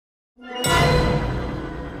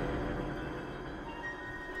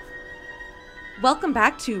Welcome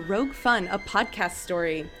back to Rogue Fun, a podcast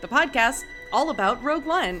story. The podcast all about Rogue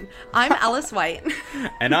One. I'm Alice White.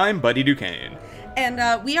 And I'm Buddy Duquesne.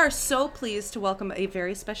 And we are so pleased to welcome a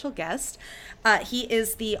very special guest. He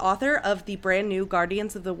is the author of the brand new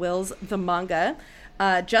Guardians of the Whills, the manga,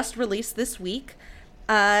 just released this week.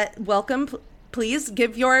 Welcome. Please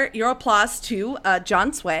give your applause to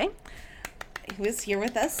John Sway, who is here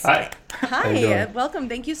with us. Hi. Hi. Welcome.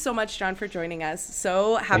 Thank you so much, John, for joining us.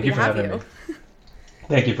 So happy to have you.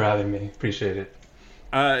 Thank you for having me. Appreciate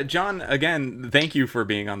it. John, again, thank you for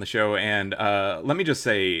being on the show. And let me just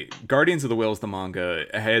say, Guardians of the Whills, the manga,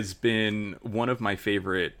 has been one of my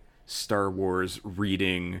favorite Star Wars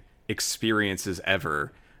reading experiences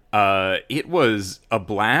ever. It was a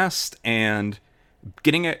blast, and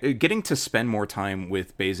getting to spend more time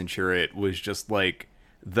with Baze and Chirrut was just like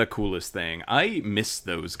the coolest thing. I miss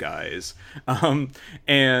those guys.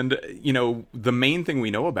 And, you know, the main thing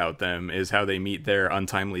we know about them is how they meet their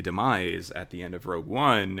untimely demise at the end of Rogue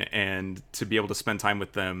One, and to be able to spend time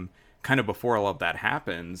with them kind of before all of that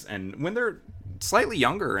happens, and when they're slightly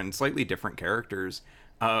younger and slightly different characters,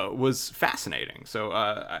 was fascinating.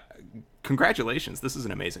 So, congratulations. This is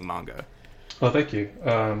an amazing manga. Well, thank you.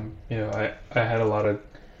 I had a lot of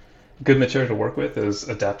good material to work with. It was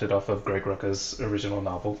adapted off of Greg Rucka's original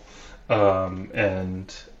novel,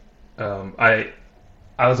 and I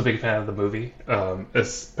was a big fan of the movie,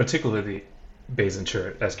 particularly Baze and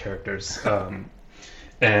Chirrut as characters.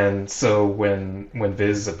 And so when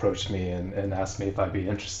Viz approached me and asked me if I'd be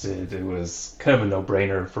interested, it was kind of a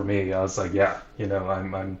no-brainer for me. I was like, yeah,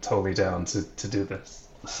 I'm totally down to do this.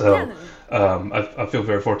 So I feel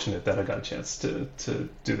very fortunate that I got a chance to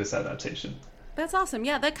do this adaptation. That's awesome.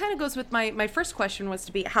 Yeah, that kind of goes with my first question was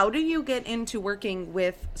to be, how do you get into working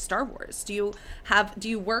with Star Wars? Do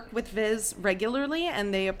you work with Viz regularly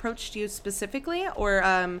and they approached you specifically, or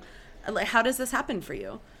how does this happen for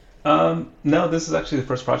you? No, this is actually the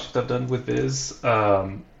first project I've done with Viz.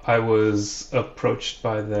 I was approached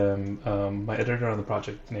by them. My editor on the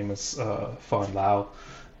project, name was Fawn Lau,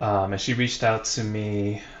 and she reached out to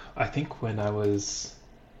me, I think when I was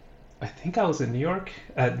in New York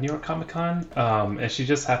at New York Comic Con, and she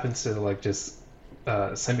just happened to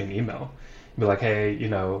send me an email, be like, hey,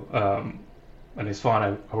 my name's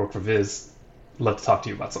Fawn, I work for Viz, love to talk to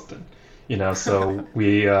you about something, so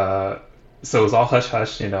so it was all hush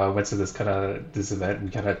hush, I went to this event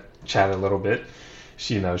and kind of chatted a little bit.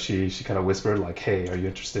 She kind of whispered like, hey, are you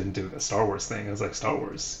interested in doing a Star Wars thing? I was like, Star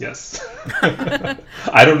Wars, yes.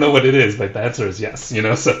 I don't know what it is, but the answer is yes,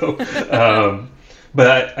 so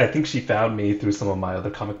but I think she found me through some of my other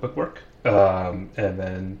comic book work. And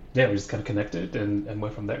then, we just kind of connected and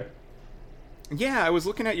went from there. Yeah, I was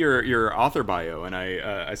looking at your author bio, and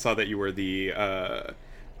I saw that you were the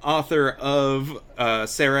author of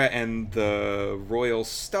Sarah and the Royal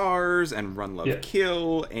Stars and Run, Love,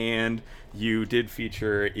 Kill, and you did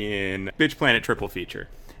feature in Bitch Planet Triple Feature.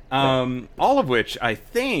 All of which I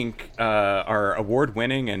think are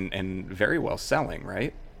award-winning and very well selling,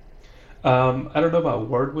 right? I don't know about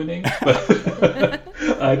award winning, but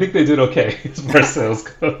I think they did okay as far as sales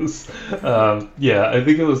goes. I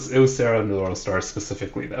think it was Sarah and the Royal Stars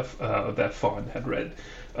specifically that Fawn had read,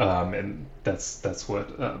 and that's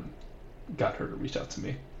what got her to reach out to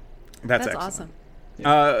me. That's excellent. Awesome.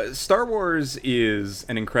 Star Wars is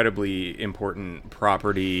an incredibly important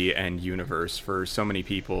property and universe for so many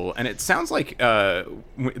people, and it sounds like,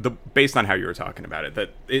 based on how you were talking about it, that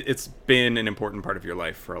it's been an important part of your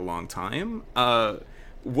life for a long time.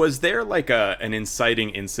 Was there like an inciting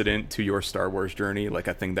incident to your Star Wars journey, like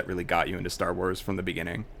a thing that really got you into Star Wars from the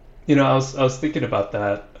beginning? I was thinking about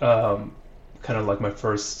that, kind of like my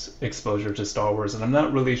first exposure to Star Wars, and I'm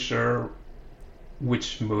not really sure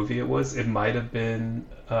which movie it was. It might have been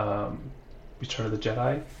Return of the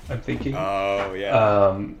Jedi, I'm thinking. Oh,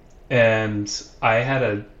 yeah. And I had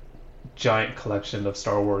a giant collection of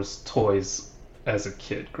Star Wars toys as a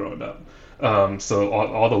kid growing up. So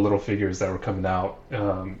all the little figures that were coming out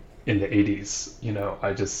in the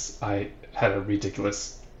 80s, I had a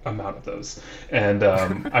ridiculous amount of those. And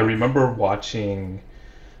I remember watching,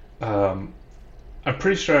 I'm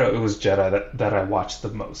pretty sure it was Jedi that I watched the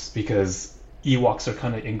most, because Ewoks are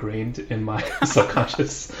kind of ingrained in my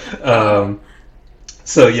subconscious.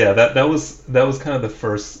 So yeah, that was kind of the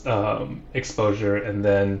first exposure, and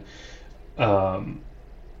then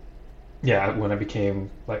when I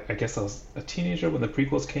became, like, I guess I was a teenager when the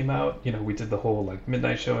prequels came out. We did the whole like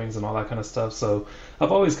midnight showings and all that kind of stuff. So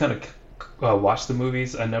I've always kind of watched the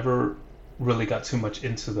movies. I never really got too much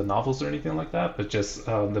into the novels or anything like that, but just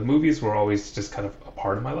the movies were always just kind of a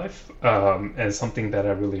part of my life, and something that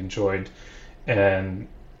I really enjoyed. And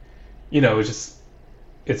it's just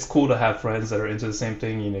it's cool to have friends that are into the same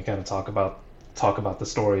thing. Kind of talk about the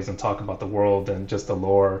stories and talk about the world and just the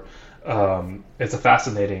lore. It's a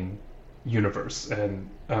fascinating universe, and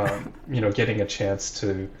getting a chance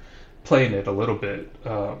to play in it a little bit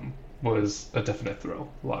was a definite thrill,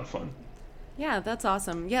 a lot of fun. Yeah, that's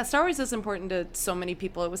awesome. Yeah, Star Wars is important to so many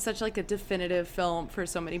people. It was such like a definitive film for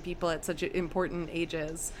so many people at such important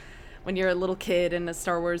ages. When you're a little kid and a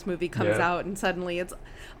Star Wars movie comes out and suddenly it's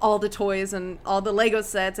all the toys and all the Lego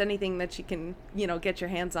sets, anything that you can, get your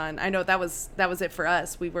hands on. I know that was it for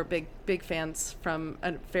us. We were big fans from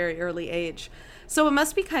a very early age. So it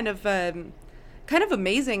must be kind of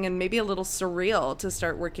amazing and maybe a little surreal to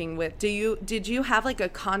start working with. Did you have like a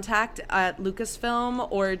contact at Lucasfilm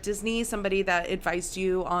or Disney, somebody that advised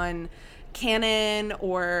you on canon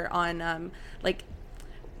or on like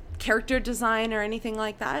character design or anything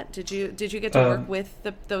like that? Did you get to work with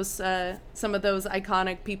those some of those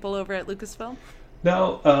iconic people over at Lucasfilm?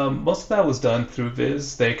 No, most of that was done through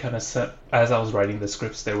Viz. They kind of sent, as I was writing the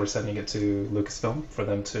scripts, they were sending it to Lucasfilm for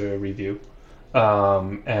them to review.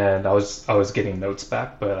 And I was getting notes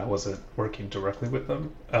back, but I wasn't working directly with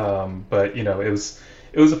them. But it was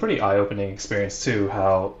a pretty eye-opening experience too.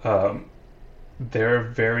 How they're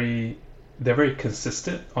very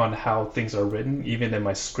consistent on how things are written. Even in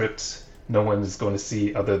my script, no one is going to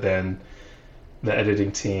see other than the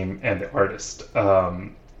editing team and the artist.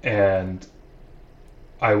 And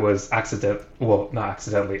I was not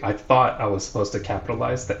accidentally, I thought I was supposed to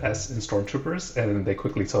capitalize the S in Stormtroopers, and they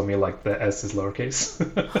quickly told me like the S is lowercase.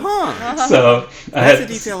 Huh. So that's a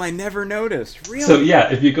detail I never noticed. Really? So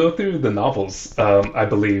yeah, if you go through the novels, I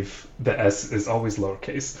believe the S is always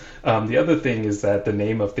lowercase. The other thing is that the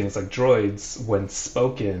name of things like droids, when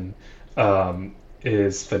spoken,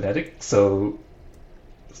 is phonetic. So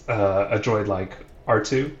a droid like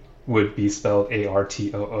R2 would be spelled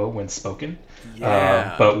Artoo when spoken.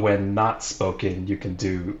 Yeah. But when not spoken, you can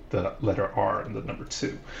do the letter R and the number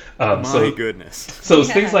 2. My goodness. So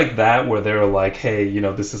it's things like that where they're like, hey,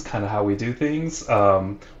 this is kind of how we do things,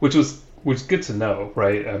 which was good to know,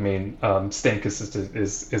 right? I mean, staying consistent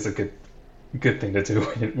is a good thing to do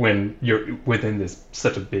when you're within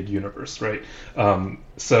such a big universe, right? But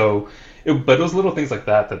it was little things like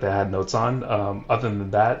that they had notes on. Other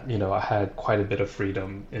than that, I had quite a bit of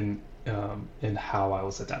freedom in how I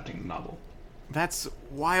was adapting the novel. That's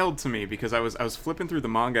wild to me because I was flipping through the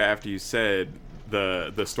manga after you said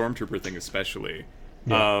the Stormtrooper thing especially,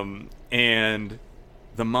 and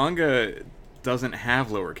the manga doesn't have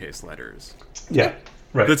lowercase letters. Yeah.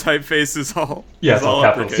 Right. The typeface is all all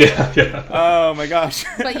uppercase. Yeah. Oh my gosh.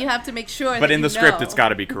 But you have to make sure. But in the script, it's got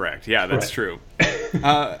to be correct. Yeah, that's true.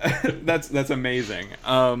 That's amazing.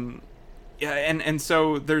 Yeah, and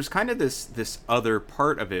so there's kind of this other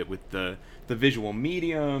part of it with the visual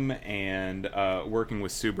medium and working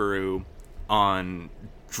with Subaru on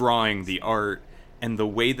drawing the art and the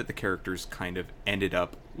way that the characters kind of ended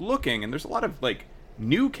up looking. And there's a lot of like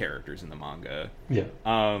new characters in the manga. Yeah.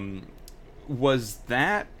 Was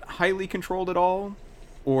that highly controlled at all?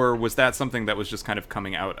 Or was that something that was just kind of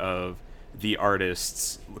coming out of the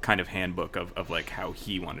artist's kind of handbook of like how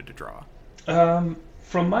he wanted to draw?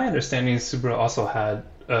 From my understanding, Subaru also had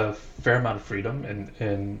a fair amount of freedom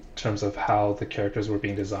in terms of how the characters were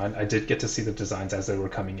being designed. I did get to see the designs as they were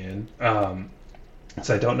coming in.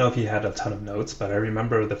 So I don't know if he had a ton of notes, but I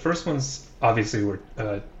remember the first ones obviously were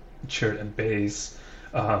Chirrut and Baze,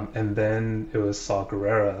 and then it was Saw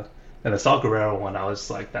Gerrera. And the Saw Gerrera one, I was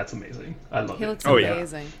like, that's amazing. I love it. He looks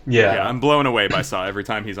amazing. Yeah, I'm blown away by Saw. Every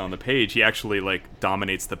time he's on the page, he actually like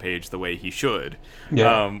dominates the page the way he should.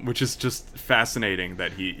 Yeah. Which is just fascinating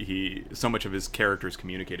that he so much of his characters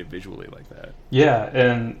communicated visually like that. Yeah,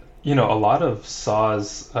 and a lot of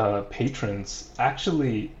Saw's patrons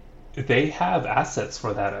actually they have assets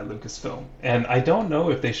for that at Lucasfilm, and I don't know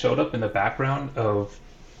if they showed up in the background of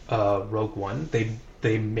Rogue One.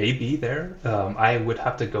 They may be there. I would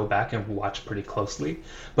have to go back and watch pretty closely.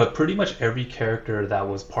 But pretty much every character that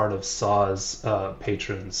was part of Saw's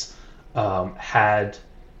patrons had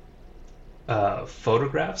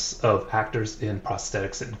photographs of actors in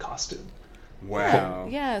prosthetics and costume. Wow.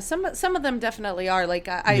 Yeah, some of them definitely are. Like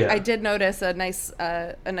I did notice a nice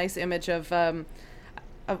image of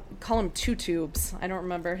call him Two Tubes. I don't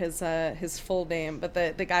remember his full name, but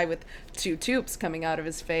the guy with two tubes coming out of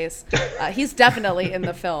his face. He's definitely in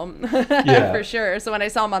the film for sure. So when I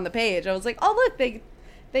saw him on the page, I was like, oh look,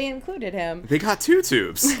 they included him. They got 2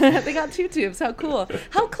 tubes. They got 2 tubes. How cool!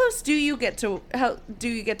 How close do you get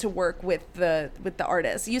to work with the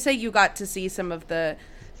artists? You say you got to see some of the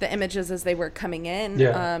images as they were coming in.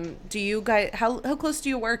 Yeah. Do you guys how close do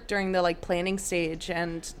you work during the like planning stage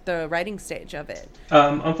and the writing stage of it?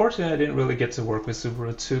 Unfortunately, I didn't really get to work with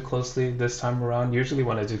Subaru too closely this time around. Usually,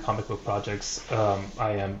 when I do comic book projects, I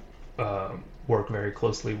am work very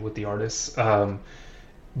closely with the artists.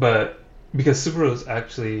 But because Subaru is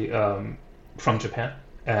actually from Japan,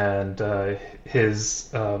 and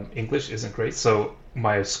his English isn't great, so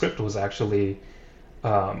my script was actually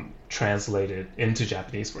translated into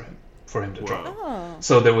Japanese for him to draw. Oh.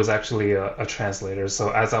 So there was actually a translator.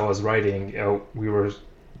 So as I was writing,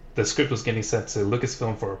 the script was getting sent to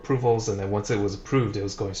Lucasfilm for approvals, and then once it was approved, it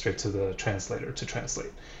was going straight to the translator to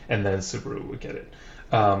translate, and then Subaru would get it.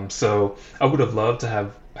 So I would have loved to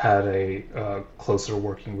have had a closer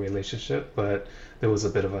working relationship, but there was a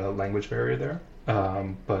bit of a language barrier there.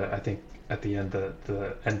 But I think at the end,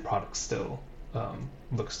 the end product still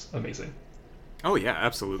looks amazing. Oh yeah,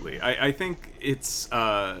 absolutely. I think it's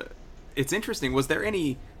interesting. Was there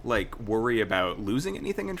any like worry about losing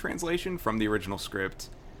anything in translation from the original script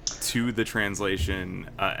to the translation,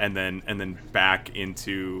 and then back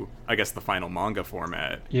into, I guess, the final manga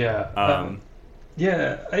format? Yeah.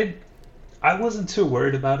 Yeah, I wasn't too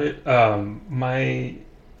worried about it. My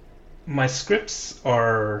scripts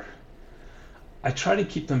are, I try to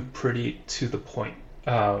keep them pretty to the point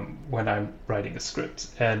when I'm writing a script,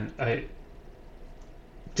 and I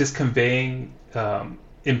just conveying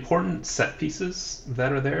important set pieces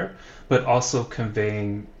that are there, but also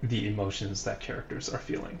conveying the emotions that characters are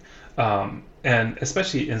feeling. And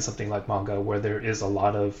especially in something like manga, where there is a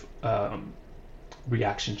lot of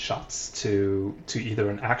reaction shots to either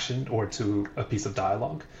an action or to a piece of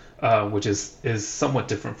dialogue, which is somewhat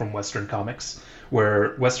different from Western comics,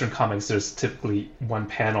 where Western comics, there's typically one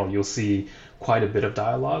panel, you'll see quite a bit of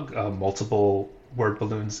dialogue, multiple word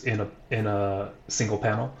balloons in a single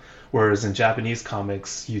panel, whereas in Japanese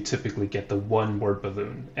comics you typically get the one word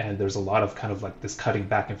balloon, and there's a lot of kind of like this cutting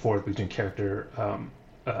back and forth between character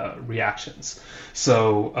reactions.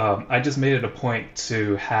 So I just made it a point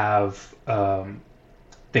to have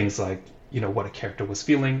things like, what a character was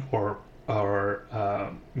feeling, or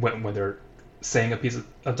when they're saying a piece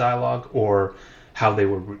of dialogue, or how they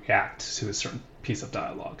would react to a certain piece of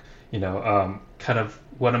dialogue. Kind of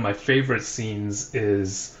one of my favorite scenes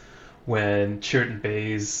is when Chirrut and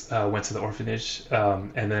Baze went to the orphanage,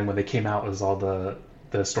 and then when they came out, it was all the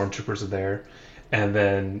stormtroopers are there, and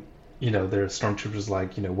then their stormtroopers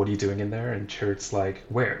like, what are you doing in there? And Chirrut's like,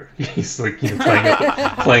 where? He's like,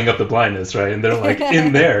 playing up the blindness, right? And they're like,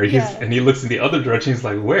 in there. And he looks in the other direction. He's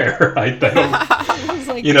like, where? I don't.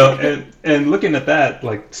 Like, and looking at that,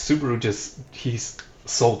 like Subaru he's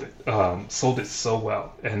sold it so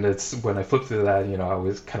well. And it's when I flip through that, I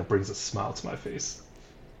always kind of brings a smile to my face.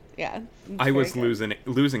 Yeah, I was losing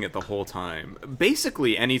it the whole time.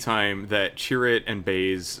 Basically, anytime that Chirrut and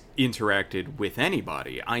Baze interacted with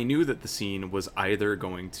anybody, I knew that the scene was either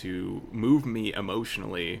going to move me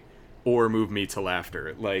emotionally or move me to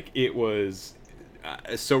laughter. Like, it was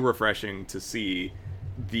so refreshing to see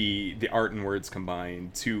the art and words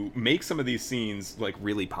combined to make some of these scenes like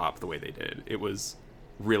really pop the way they did. It was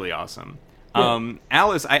really awesome. Yeah.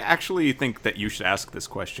 Alice, I actually think that you should ask this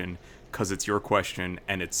question, because it's your question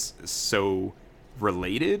and it's so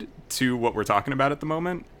related to what we're talking about at the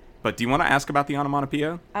moment. But do you want to ask about the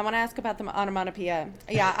onomatopoeia? I want to ask about the onomatopoeia.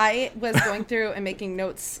 Yeah, I was going through and making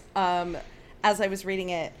notes as I was reading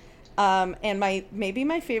it. And maybe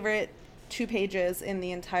my favorite 2 pages in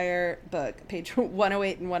the entire book, page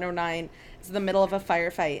 108 and 109, is the middle of a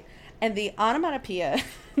firefight. And the onomatopoeia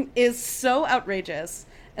is so outrageous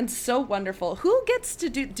and so wonderful. Who gets to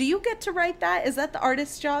do you get to write that? Is that the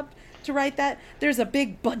artist's job to write that? There's a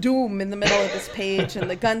big badoom in the middle of this page, and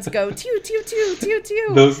the guns go tew tew tew tew tew.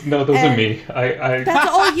 Those are me. I That's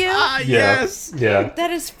all you? Yes. Yeah. That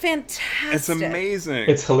is fantastic. It's amazing.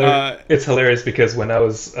 It's hilarious. It's hilarious because when I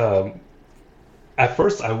was at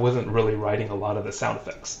first I wasn't really writing a lot of the sound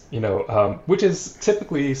effects, which is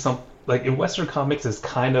typically like in Western comics is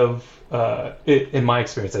kind of in my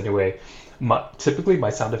experience anyway. Typically my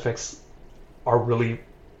sound effects are really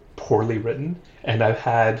poorly written, and I've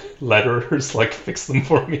had letters like fix them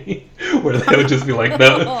for me, where they would just be like,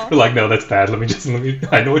 no, that's bad.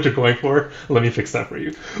 I know what you're going for. Let me fix that for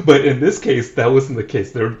you. But in this case, that wasn't the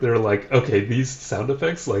case. They're like, okay, these sound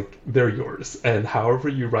effects, like, they're yours, and however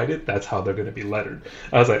you write it, that's how they're going to be lettered.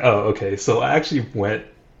 I was like, oh, okay. So I actually went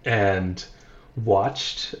and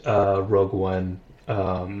watched Rogue One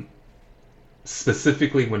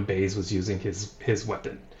specifically when Baze was using his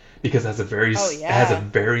weapon, because Oh it has a yeah.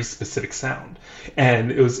 very specific sound,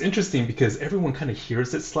 and it was interesting because everyone kind of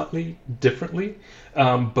hears it slightly differently,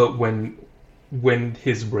 but when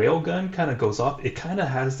his railgun kind of goes off, it kind of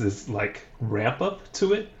has this like ramp up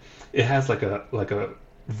to it. It has like a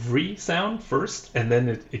V sound first, and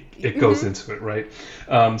then it goes Hmm. into it, right?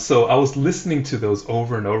 So I was listening to those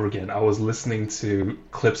over and over again. I was listening to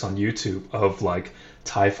clips on YouTube of like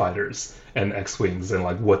TIE fighters and X-Wings and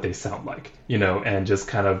like what they sound like, and just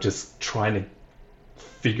kind of just trying to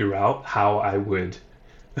figure out how I would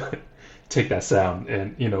take that sound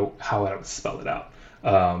and how I would spell it out.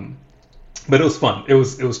 Um, but it was fun. It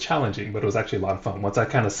was challenging, but it was actually a lot of fun. Once I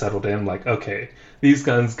kind of settled in, like, okay, these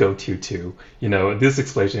guns go 2-2, this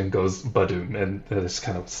explosion goes badoom, and I just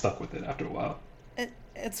kind of stuck with it after a while.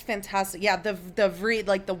 It's fantastic. Yeah,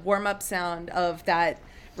 like the warm up sound of that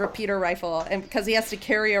repeater rifle, and because he has to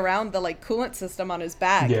carry around the like coolant system on his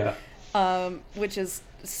back, Yeah, which is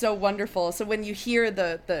so wonderful. So when you hear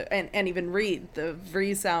and even read the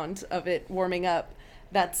vree sound of it warming up,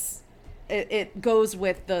 that's it goes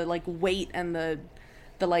with the like weight and the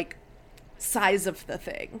like size of the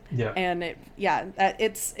thing. yeah, And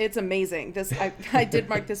it's amazing. I did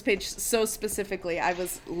mark this page so specifically. I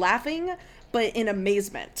was laughing but in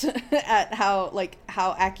amazement at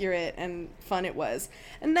how accurate and fun it was.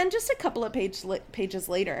 And then just a couple of pages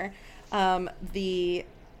later, the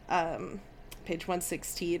page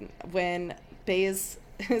 116, when Baze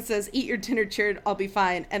says, "Eat your dinner, cheered, I'll be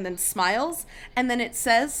fine," and then smiles, and then it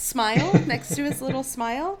says "smile" next to his little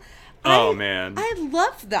smile. Oh I man. I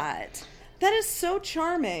love that. That is so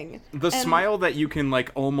charming. The And smile that you can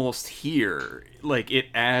like almost hear, like it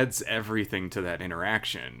adds everything to that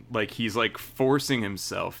interaction. Like he's like forcing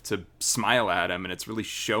himself to smile at him, and it's really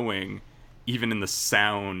showing even in the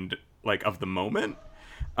sound like of the moment,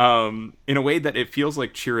 in a way that it feels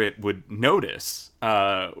like Chirrut would notice,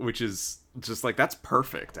 which is just like that's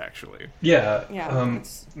perfect actually. yeah. yeah,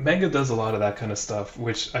 it's Manga does a lot of that kind of stuff,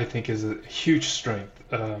 which I think is a huge strength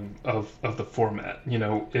of the format.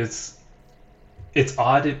 It's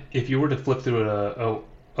odd if you were to flip through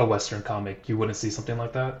a Western comic, you wouldn't see something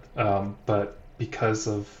like that. But because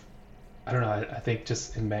of, I don't know, I think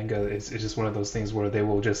just in manga, it's just one of those things where they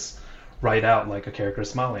will just write out like a character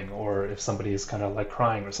smiling, or if somebody is kind of like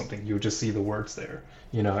crying or something, you would just see the words there,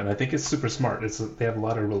 and I think it's super smart. They have a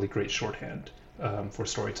lot of really great shorthand for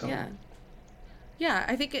storytelling. yeah. Yeah,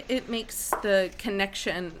 I think it makes the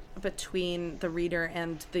connection between the reader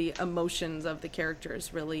and the emotions of the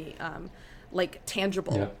characters really like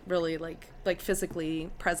Yeah. tangible, really like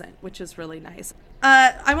physically present, which is really nice.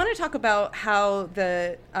 I want to talk about how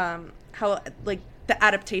like the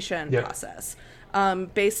adaptation Yeah. process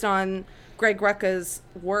based on Greg Rucka's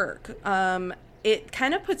work. It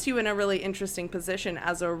kind of puts you in a really interesting position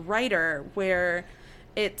as a writer where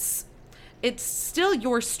it's it's still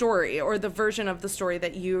your story or the version of the story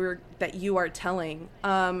that you are telling.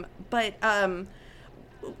 But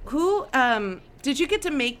who did you get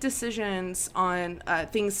to make decisions on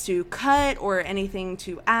things to cut or anything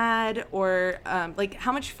to add, or like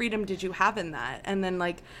how much freedom did you have in that? And then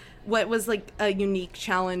like what was like a unique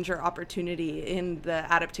challenge or opportunity in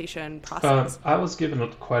the adaptation process? I was given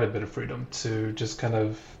quite a bit of freedom to just kind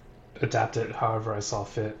of adapt it however I saw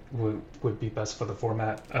fit would be best for the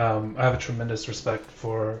format. I have a tremendous respect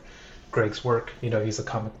for Greg's work. He's a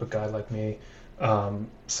comic book guy like me.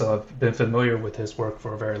 So I've been familiar with his work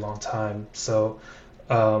for a very long time. So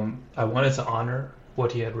I wanted to honor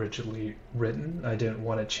what he had originally written. I didn't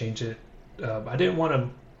want to change it. I didn't want to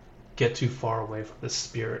get too far away from the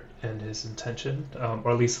spirit and his intention,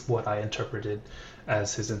 or at least what I interpreted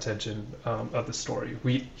as his intention of the story.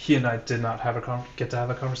 He and I did not get to have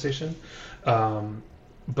a conversation,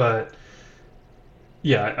 but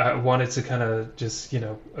yeah, I wanted to kind of just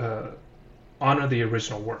honor the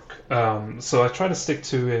original work. So I try to stick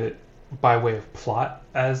to it by way of plot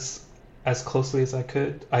as closely as I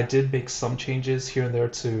could. I did make some changes here and there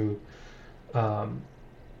to um,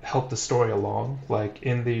 help the story along. Like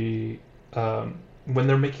in the when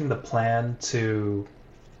they're making the plan to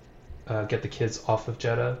get the kids off of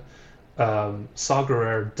Jeddah, Saw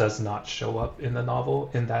Gerrera does not show up in the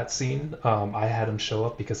novel in that scene. I had him show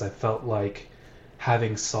up because I felt like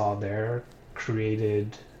having Saw there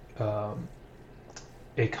created um,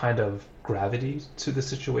 a kind of gravity to the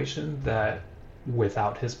situation that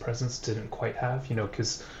without his presence didn't quite have.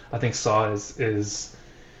 Because I think Saw is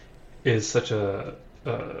such a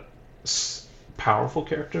powerful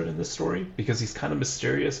character in this story because he's kind of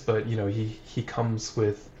mysterious, but he comes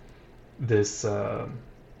with this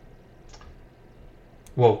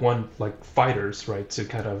well, one, like fighters, right, to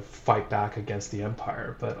kind of fight back against the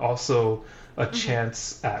Empire, but also a Mm-hmm.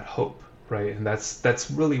 chance at hope, right? And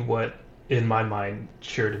that's really what, in my mind,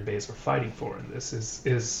 Chirrut and Baze are fighting for in this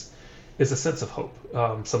is a sense of hope,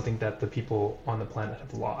 something that the people on the planet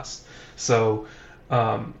have lost. So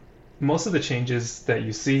um, most of the changes that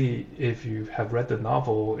you see, if you have read the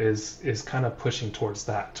novel, is kind of pushing towards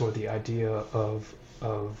that, toward the idea of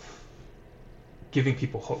giving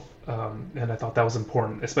people hope. And I thought that was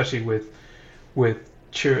important, especially with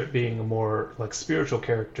Chirrut being a more like spiritual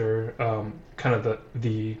character, kind of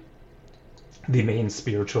the main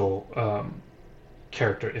spiritual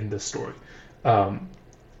character in this story. Um,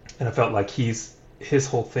 and I felt like his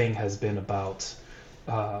whole thing has been about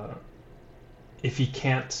uh, if he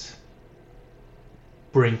can't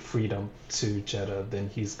bring freedom to Jeddah, then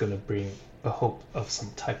he's going to bring a hope of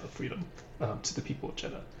some type of freedom to the people of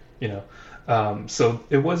Jeddah. You know, so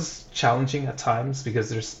it was challenging at times because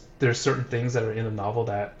there's certain things that are in the novel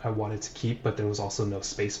that I wanted to keep, but there was also no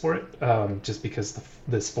space for it, just because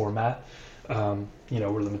this format, we're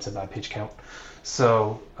limited by page count.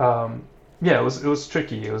 So yeah, it was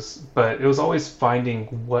tricky. But it was always finding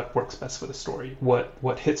what works best for the story,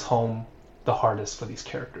 what hits home the hardest for these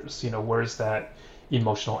characters. Where's that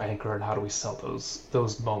emotional anchor, and how do we sell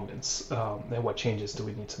those moments, and what changes do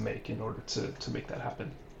we need to make in order to make that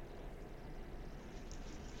happen?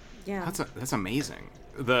 Yeah. That's amazing.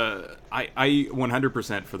 I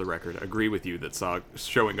 100% for the record agree with you that Saw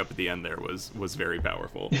showing up at the end there was very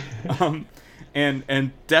powerful,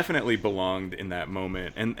 and definitely belonged in that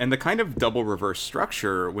moment. And the kind of double reverse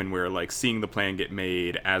structure when we're like seeing the plan get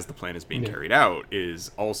made as the plan is being Yeah. carried out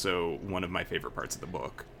is also one of my favorite parts of the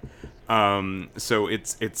book. So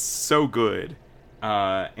it's so good,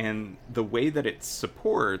 and the way that it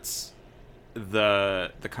supports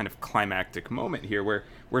the kind of climactic moment here where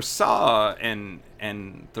Saw and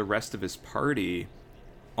the rest of his party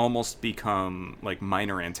almost become like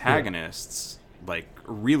minor Yeah. antagonists like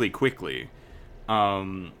really quickly.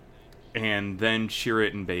 Um and then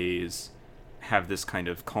Chirrut and Baze have this kind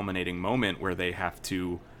of culminating moment where they have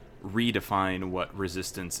to redefine what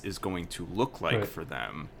resistance is going to look like Right. for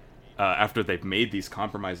them after they've made these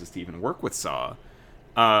compromises to even work with Saw.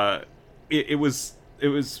 Uh, it was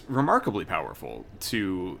remarkably powerful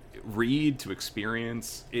to read, to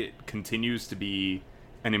experience. It continues to be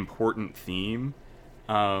an important theme,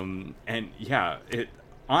 and yeah, it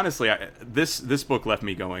honestly, this book left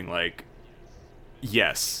me going like,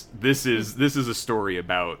 yes, this is a story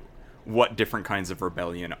about what different kinds of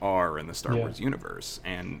rebellion are in the Star Yeah. Wars universe,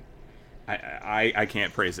 and I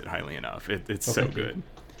can't praise it highly enough. It's Well, so thank you. good.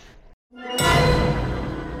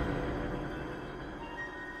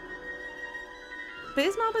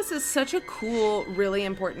 Baze Malbus is such a cool, really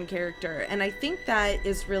important character, and I think that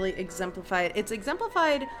is really exemplified. It's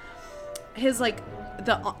exemplified his like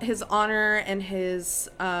his honor and his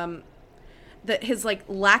like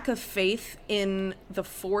lack of faith in the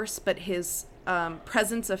Force, but his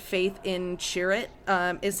presence of faith in Chirrut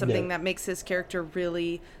is something Yeah. that makes his character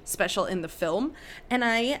really special in the film. And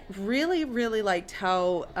I really, really liked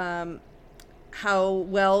how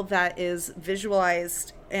well that is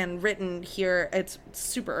visualized and written here. It's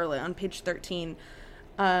super early on page 13,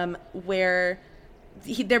 where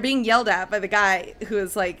they're being yelled at by the guy who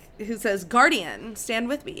says, "Guardian, stand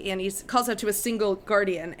with me," and he calls out to a single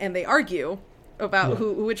Guardian, and they argue about Yeah.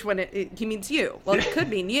 which one he means you. Well, it could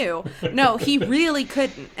mean you. No, he really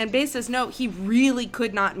couldn't. And Baze says, no, he really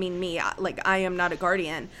could not mean me. Like, I am not a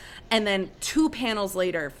Guardian. And then 2 panels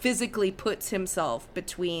later, physically puts himself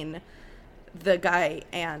between the guy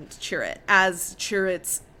and Chirrut as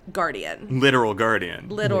Chirrut's guardian, Literal guardian.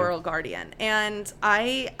 literal guardian. And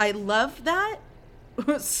I love that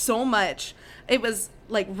so much. It was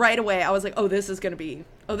like right away I was like, this is going to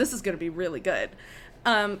be really good.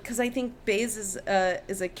 Cuz I think Baze is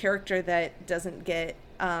a character that doesn't get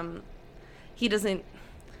he doesn't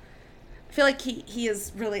I feel like he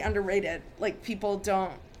is really underrated. Like, people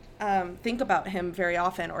don't think about him very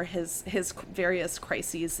often, or his various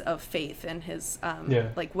crises of faith, and his Yeah.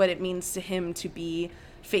 like what it means to him to be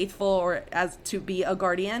faithful, or as to be a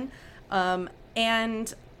guardian.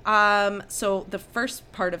 And so the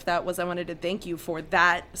first part of that was I wanted to thank you for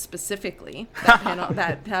that specifically, that panel,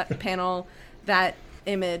 that panel, that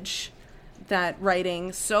image, that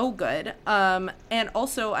writing, so good. And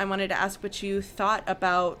also I wanted to ask what you thought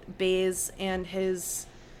about Baze and his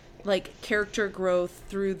like character growth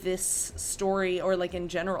through this story, or like in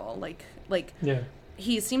general, like Yeah.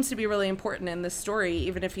 he seems to be really important in this story,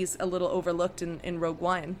 even if he's a little overlooked in Rogue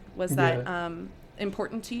One. Was that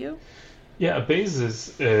important to you? Yeah, Baze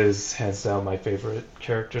is hands down my favorite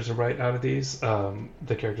character to write out of these.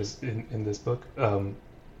 The characters in this book.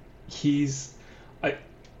 He's, I,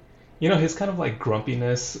 his kind of like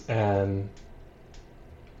grumpiness and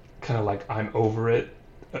kind of like I'm over it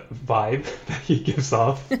vibe that he gives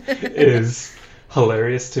off is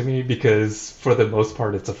hilarious to me because for the most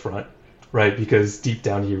part it's a front, right? Because deep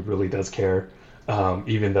down he really does care,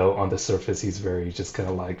 even though on the surface he's very just kind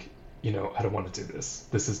of like, I don't want to do this.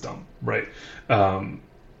 This is dumb, right? Um,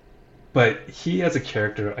 but he as a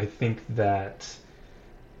character, I think that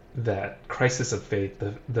crisis of faith,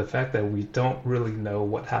 the fact that we don't really know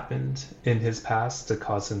what happened in his past to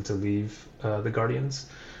cause him to leave the Guardians,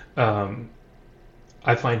 um,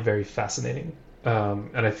 I find very fascinating.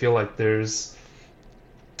 And I feel like there's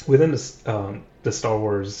within this the Star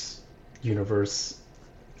Wars universe,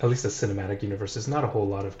 at least the cinematic universe, there's not a whole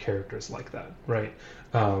lot of characters like that, right?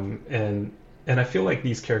 And I feel like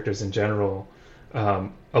these characters in general,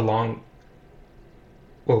 along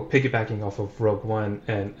well, piggybacking off of Rogue One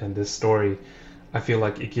and this story, I feel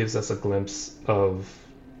like it gives us a glimpse of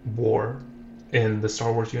war in the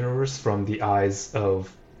Star Wars universe from the eyes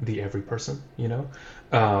of the every person,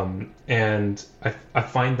 and I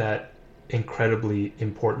find that incredibly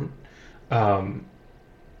important. Um,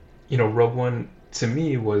 Rogue One to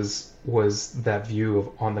me was that view of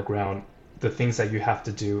on the ground, the things that you have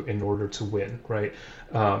to do in order to win, right?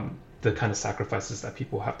 The kind of sacrifices that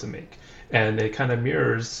people have to make, and it kind of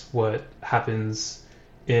mirrors what happens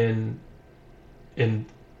in in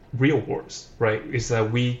real wars, right? Is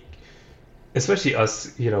that we, especially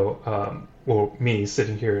us, or me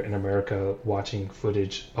sitting here in America watching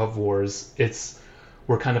footage of wars,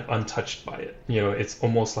 we're kind of untouched by it. It's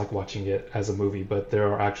almost like watching it as a movie, but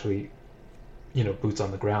there are actually, boots on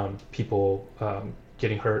the ground, people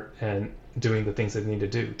getting hurt and doing the things they need to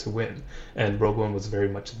do to win. And Rogue One was very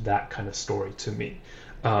much that kind of story to me.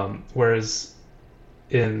 Whereas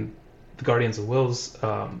in the Guardians of Wills,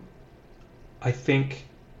 I think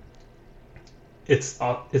it's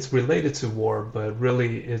related to war, but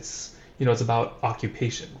really it's about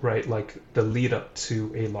occupation, right? Like the lead up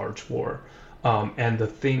to a large war, and the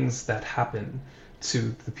things that happen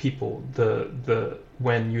to the people. The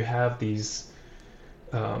when you have these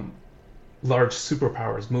um, large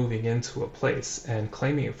superpowers moving into a place and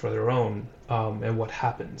claiming it for their own, and what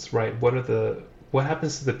happens, right? What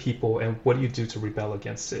happens to the people, and what do you do to rebel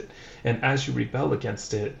against it? And as you rebel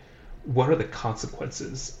against it, what are the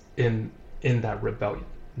consequences in that rebellion,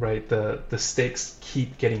 right? The stakes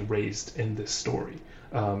keep getting raised in this story.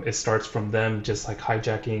 It starts from them just like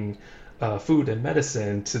hijacking food and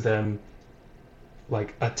medicine to them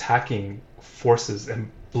like attacking forces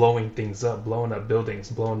and blowing things up, blowing up buildings,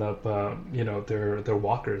 blowing up their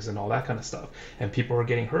walkers and all that kind of stuff, and people are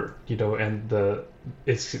getting hurt, and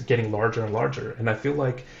it's getting larger and larger, and I feel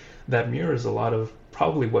like that mirrors a lot of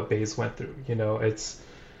probably what Baze went through. It's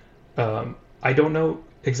I don't know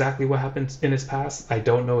exactly what happened in his past. I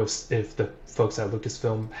don't know if the folks at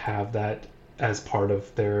Lucasfilm have that as part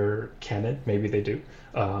of their canon. Maybe they do.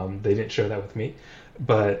 They didn't share that with me,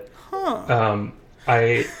 but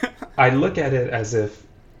I I look at it as if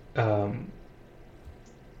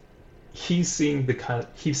he's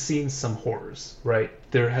seen some horrors, right?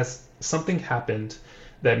 There has something happened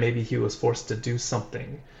that maybe he was forced to do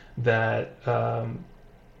something that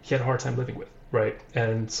he had a hard time living with, right?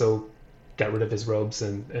 And so got rid of his robes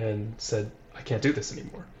and said, I can't do this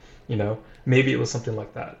anymore. Maybe it was something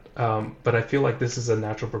like that. But I feel like this is a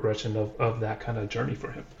natural progression of that kind of journey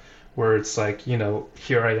for him, where it's like,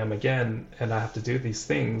 here I am again, and I have to do these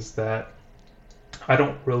things that I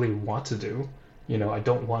don't really want to do. I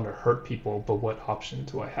don't want to hurt people, but what option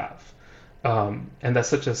do I have? And that's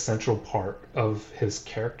such a central part of his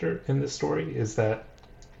character in this story, is that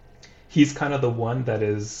he's kind of the one that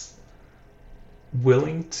is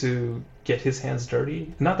willing to get his hands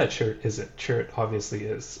dirty. Not that Chirrut isn't. Chirrut obviously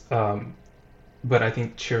is. But I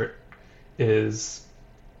think Chirrut is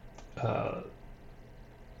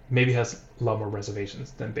maybe has a lot more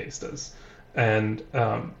reservations than Baze does. And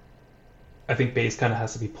I think Baze kind of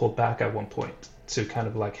has to be pulled back at one point to kind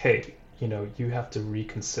of like, hey, you have to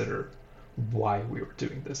reconsider why we were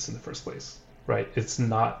doing this in the first place, right?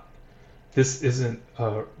 This isn't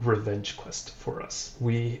a revenge quest for us.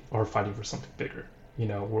 We are fighting for something bigger.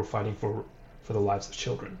 We're fighting for the lives of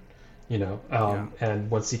children. Yeah. And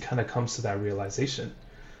once he kind of comes to that realization,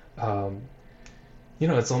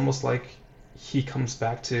 it's almost like he comes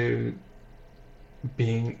back to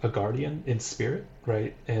being a guardian in spirit,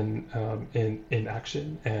 right? And in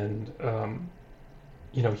action, and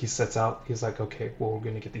he sets out. He's like, okay, well, we're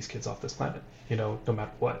gonna get these kids off this planet, no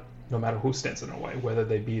matter what. no matter who stands in our way, whether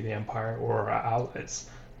they be the Empire or our allies.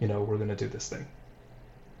 We're going to do this thing.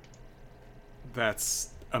 That's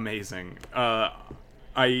amazing.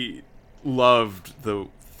 I loved the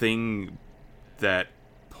thing that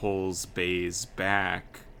pulls Baze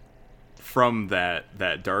back from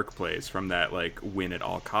that dark place, from that like win at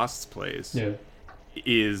all costs place. Yeah.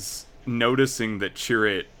 Is noticing that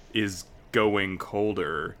Chirrut is going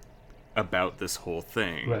colder about this whole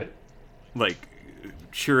thing. Right. Like,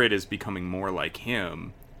 Chirrut is becoming more like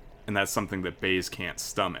him, and that's something that Baze can't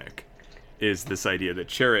stomach, is this idea that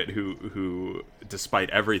Chirrut, who despite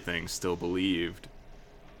everything, still believed,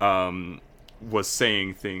 was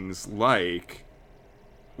saying things like,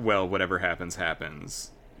 well, whatever happens,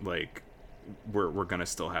 happens. Like, we're gonna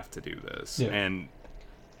still have to do this. Yeah.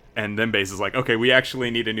 And then Baze is like, okay, we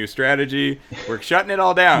actually need a new strategy. We're shutting it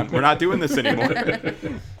all down. We're not doing this anymore.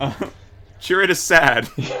 Chirrut is sad.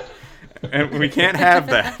 And we can't have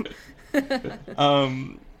that.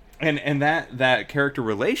 And that character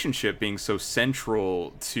relationship being so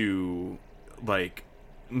central to, like,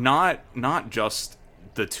 not just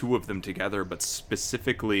the two of them together, but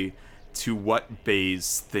specifically to what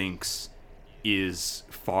Baze thinks is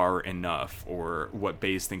far enough, or what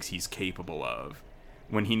Baze thinks he's capable of.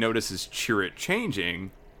 When he notices Chirrut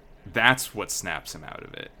changing, that's what snaps him out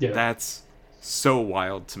of it. Yeah. That's so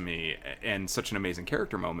wild to me, and such an amazing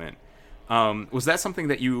character moment. Was that something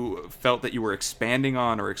that you felt that you were expanding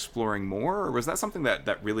on or exploring more, or was that something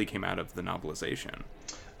that really came out of the novelization?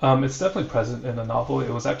 It's definitely present in the novel. It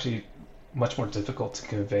was actually much more difficult to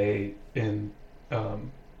convey in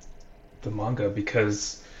the manga,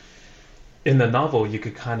 because in the novel you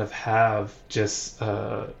could kind of have just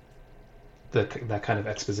that kind of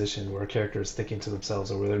exposition where a character is thinking to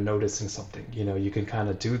themselves, or where they're noticing something. You can kind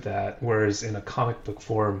of do that, whereas in a comic book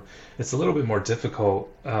form it's a little bit more difficult,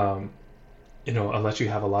 unless you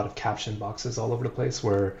have a lot of caption boxes all over the place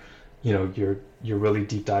where you're really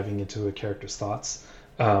deep diving into a character's thoughts.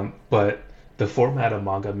 But the format of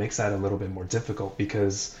manga makes that a little bit more difficult,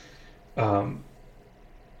 because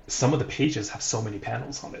some of the pages have so many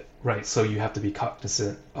panels on it, right? So you have to be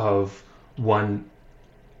cognizant of, one,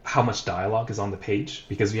 how much dialogue is on the page,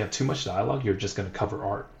 because if you have too much dialogue, you're just going to cover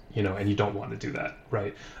art, and you don't want to do that,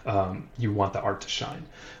 right? You want the art to shine.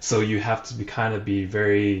 So you have to be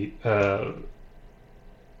very,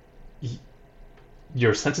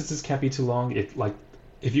 your sentences can't be too long.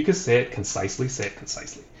 If you can say it concisely, say it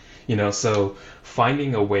concisely. So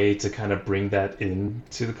finding a way to kind of bring that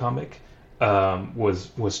into the comic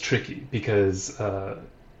was tricky, because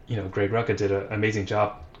Greg Rucka did an amazing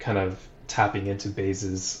job kind of tapping into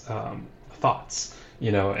Baze's thoughts,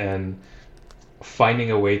 and finding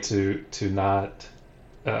a way to not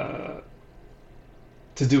to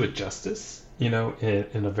do it justice, in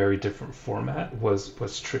a very different format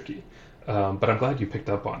was tricky. But I'm glad you picked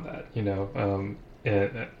up on that, and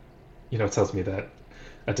it tells me that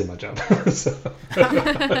I did my job. So.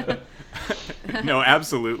 No,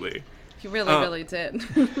 absolutely. You really did.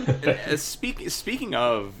 Speaking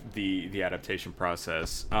of the adaptation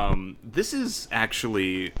process, this is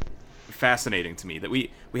actually fascinating to me that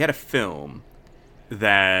we had a film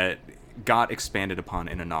that got expanded upon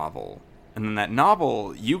in a novel, and then that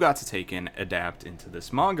novel you got to take and adapt into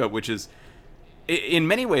this manga, which is in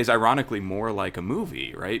many ways ironically more like a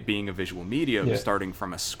movie, right? Being a visual medium, yeah. Starting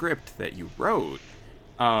from a script that you wrote.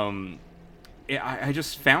 I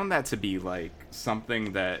just found that to be like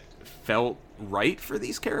something that felt right for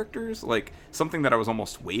these characters, like something that I was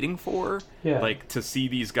almost waiting for, like to see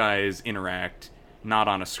these guys interact not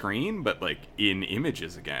on a screen but like in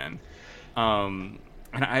images again. And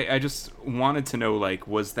I just wanted to know, like,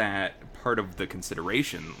 was that part of the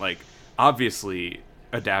consideration? Like, obviously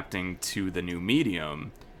adapting to the new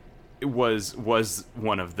medium was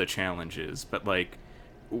one of the challenges, but like,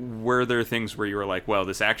 were there things where you were like, well,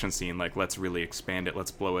 this action scene, like, let's really expand it,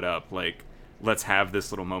 let's blow it up, like, let's have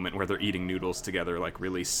this little moment where they're eating noodles together, like,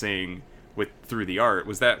 really sing through the art?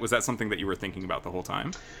 Was that something that you were thinking about the whole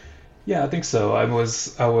time? Yeah, I think so. I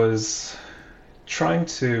was trying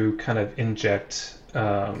to kind of inject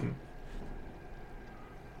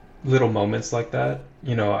little moments like that.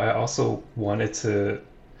 I also wanted to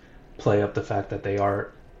play up the fact that they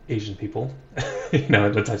are Asian people,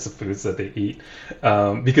 the types of foods that they eat,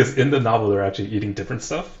 because in the novel they're actually eating different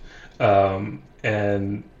stuff,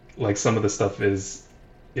 and like some of the stuff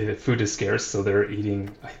food is scarce, so they're eating,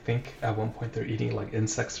 I think at one point they're eating like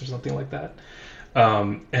insects or something like that,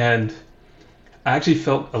 and I actually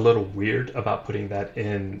felt a little weird about putting that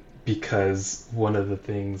in, because one of the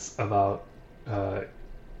things about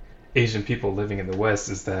Asian people living in the West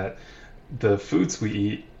is that the foods we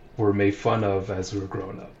eat were made fun of as we were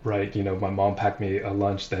growing up, right? My mom packed me a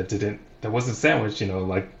lunch that wasn't sandwich,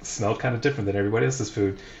 like smelled kind of different than everybody else's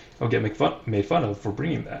food. I'll get made fun of for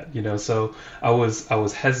bringing that. So I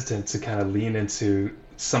was hesitant to kind of lean into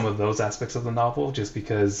some of those aspects of the novel, just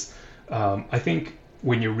because I think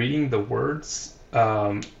when you're reading the words,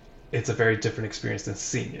 it's a very different experience than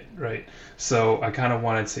seeing it, right? So I kind of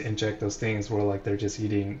wanted to inject those things where like they're just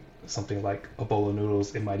eating something like a bowl of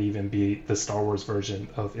noodles. It might even be the Star Wars version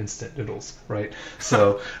of instant noodles, right?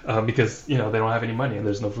 So because they don't have any money and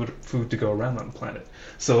there's no food to go around on the planet.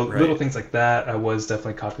 So Right. little things like that, I was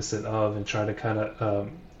definitely cognizant of and try to kind of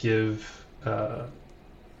give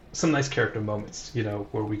some nice character moments,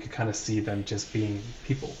 where we could kind of see them just being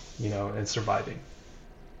people, and surviving.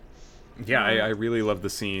 Yeah, I really love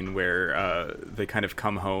the scene where they kind of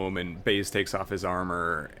come home and Baze takes off his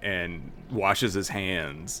armor and washes his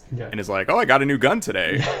hands Yeah. and is like, "Oh, I got a new gun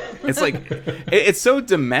today." It's like it's so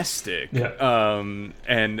domestic, Yeah.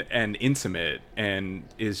 and intimate, and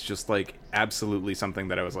is just like absolutely something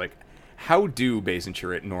that I was like, "How do Baze and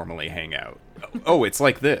Chirrut normally hang out?" Oh, it's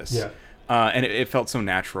like this, Yeah. and it felt so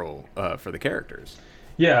natural for the characters.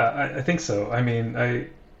 Yeah, I think so. I mean,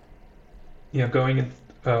 going in,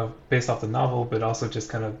 based off the novel, but also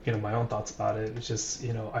just kind of, my own thoughts about it. It's just,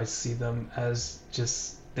 I see them as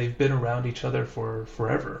just, they've been around each other for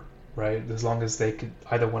forever, right? As long as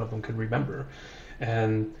either one of them could remember.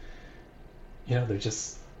 And, they're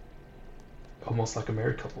just almost like a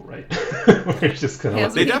married couple, right? Where it's just kind of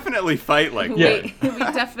Yes, They definitely fight like Yeah. We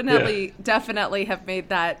definitely have made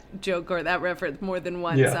that joke or that reference more than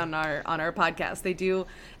once Yeah. on our podcast. They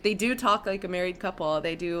do talk like a married couple.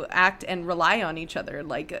 They do act and rely on each other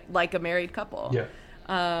like a married couple. Yeah.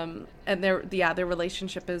 And their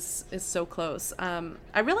relationship is so close.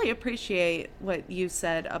 I really appreciate what you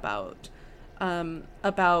said about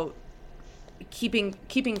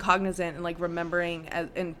keeping cognizant and like remembering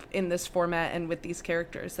in this format and with these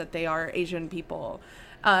characters that they are Asian people.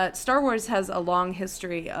 Star Wars has a long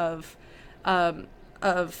history of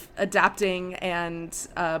adapting and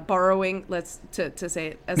borrowing, to say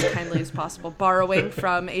it as kindly as possible, borrowing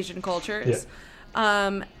from Asian cultures.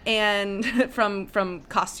 And from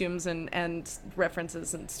costumes and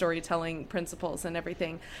references and storytelling principles and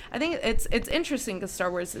everything. I think it's interesting because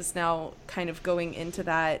Star Wars is now kind of going into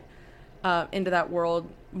that world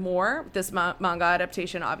more. This manga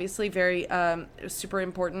adaptation, obviously, very super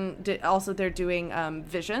important. Also, they're doing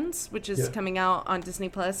Visions, which is coming out on Disney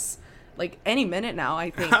Plus like any minute now, I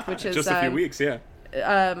think. Which is just a few weeks, yeah.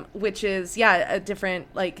 Which is a different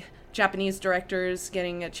like Japanese directors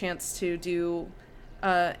getting a chance to do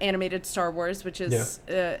animated Star Wars, which is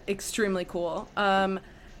extremely cool.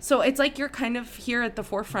 So it's like you're kind of here at the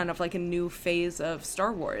forefront of like a new phase of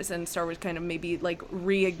Star Wars, and Star Wars kind of maybe like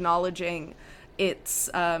re-acknowledging its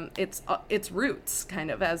roots, kind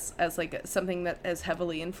of as like something that is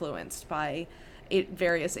heavily influenced by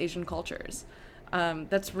various Asian cultures.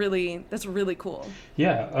 That's really cool.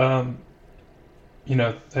 Yeah.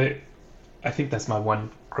 I think that's my one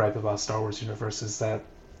gripe about Star Wars universe is that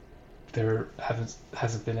there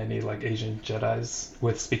hasn't been any like Asian Jedis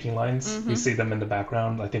with speaking lines. Mm-hmm. You see them in the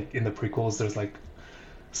background. I think in the prequels there's like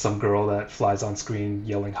some girl that flies on screen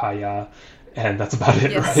yelling "Hiya," and that's about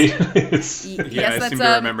it, Yes. right? Yeah, I seem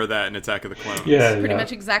to remember that in Attack of the Clones. Yeah, Pretty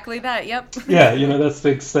much exactly that. Yep. Yeah, that's the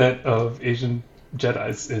extent of Asian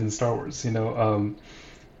Jedis in Star Wars.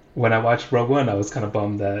 When I watched Rogue One, I was kind of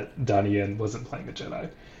bummed that Donnie Yen wasn't playing a Jedi.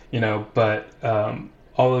 But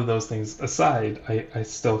all of those things aside, I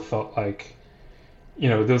still felt like,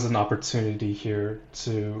 there was an opportunity here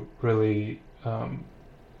to really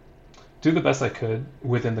do the best I could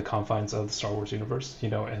within the confines of the Star Wars universe,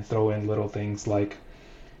 and throw in little things like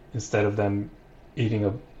instead of them eating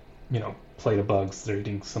a, plate of bugs, they're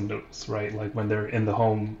eating some noodles, right? Like when they're in the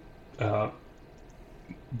home,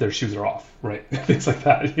 their shoes are off, right? Things like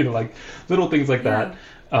that, like little things like that.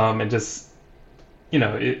 And just,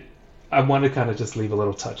 I want to kind of just leave a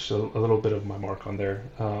little touch, a little bit of my mark on there,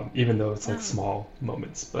 even though it's like small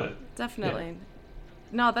moments, but Definitely. yeah.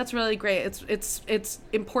 No, that's really great. It's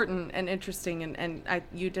important and interesting, and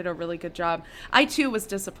you did a really good job. I too was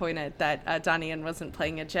disappointed that Donnie Yen wasn't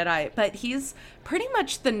playing a Jedi, but he's pretty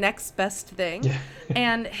much the next best thing. Yeah.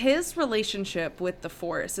 And his relationship with the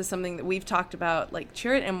Force is something that we've talked about, like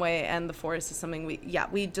Chirrut Imwe and the Force is something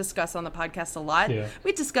we discuss on the podcast a lot. Yeah.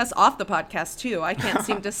 We discuss off the podcast too. I can't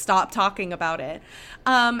seem to stop talking about it.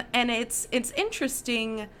 And it's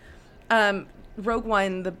interesting. Rogue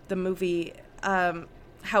One, the movie,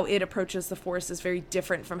 how it approaches the Force is very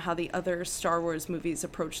different from how the other Star Wars movies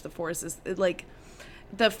approach the Force. Is like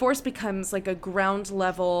the Force becomes like a ground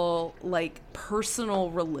level, like personal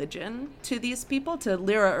religion to these people, to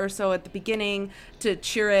Lyra Erso at the beginning, to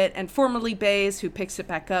Chirrut, and formerly Baze, who picks it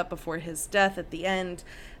back up before his death at the end.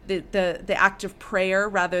 The act of prayer,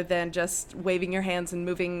 rather than just waving your hands and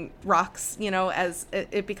moving rocks, as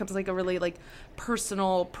it becomes like a really like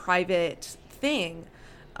personal, private thing,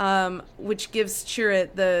 which gives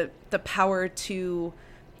Chirrut the power to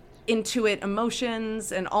intuit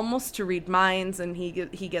emotions and almost to read minds, and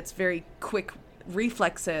he gets very quick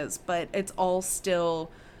reflexes, but it's all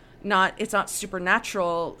still it's not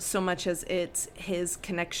supernatural so much as it's his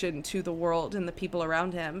connection to the world and the people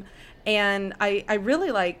around him. And I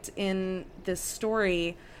really liked in this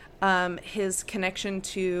story his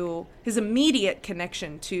immediate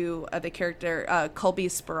connection to the character Colby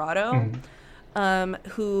Sperato,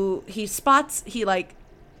 who he spots.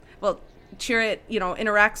 Chirrut,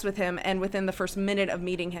 interacts with him, and within the first minute of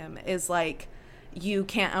meeting him is like, you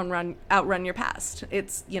can't outrun your past.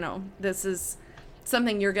 It's, this is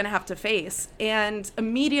something you're going to have to face, and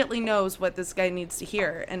immediately knows what this guy needs to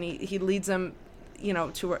hear. And he leads him,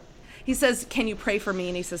 he says, can you pray for me?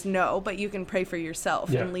 And he says, no, but you can pray for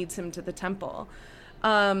yourself, and leads him to the temple,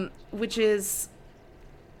 which is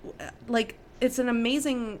like, it's an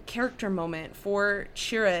amazing character moment for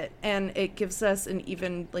Chirrut, and it gives us an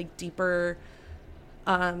even like deeper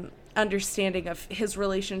understanding of his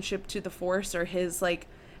relationship to the Force, or his like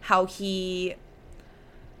how he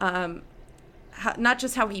not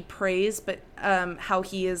just how he prays, but how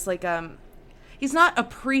he is like he's not a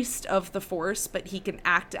priest of the Force, but he can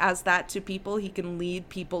act as that to people. He can lead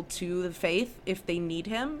people to the faith if they need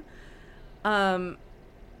him.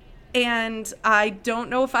 And I don't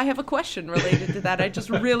know if I have a question related to that. I just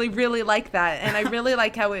really, really like that. And I really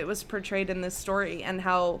like how it was portrayed in this story, and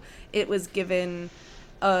how it was given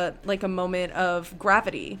like a moment of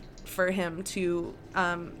gravity for him to,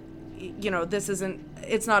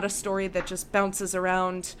 it's not a story that just bounces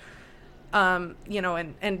around,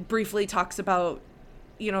 and briefly talks about,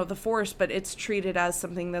 the Force, but it's treated as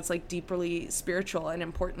something that's like deeply spiritual and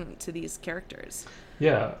important to these characters.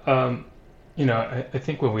 Yeah. I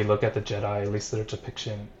think when we look at the Jedi, at least their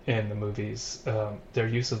depiction in the movies, their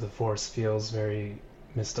use of the Force feels very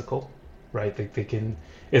mystical, right? They can,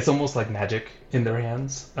 it's almost like magic in their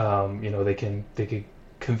hands. They can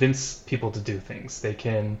convince people to do things. They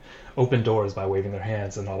can open doors by waving their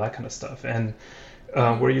hands and all that kind of stuff. And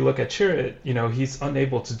where you look at Chirrut, he's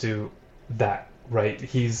unable to do that, right?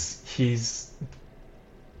 He's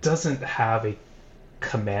doesn't have a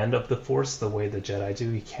command of the Force the way the Jedi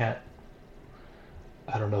do. He can't,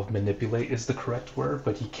 I don't know if manipulate is the correct word,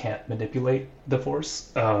 but he can't manipulate the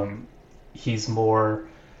Force. He's more,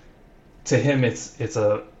 to him, it's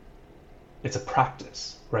a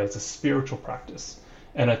practice, right? It's a spiritual practice,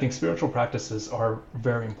 and I think spiritual practices are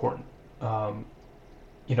very important.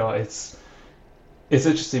 It's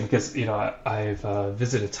interesting because I've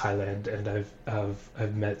visited Thailand, and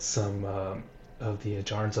I've met some of the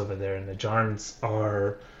Ajarns over there, and the Ajarns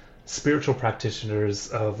are spiritual practitioners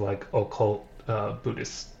of like occult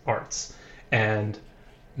Buddhist arts, and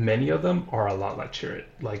many of them are a lot like Chirrut.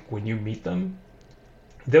 Like when you meet them,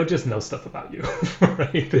 they'll just know stuff about you,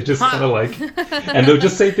 right? They just kind of like, and they'll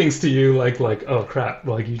just say things to you like, oh crap,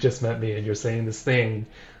 like you just met me and you're saying this thing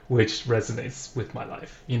which resonates with my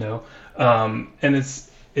life, and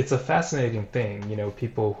it's a fascinating thing,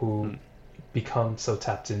 people who become so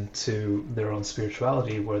tapped into their own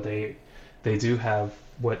spirituality where they do have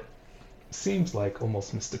what seems like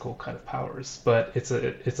almost mystical kind of powers, but it's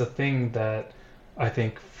a thing that I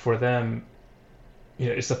think for them,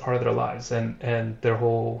 it's a part of their lives, and their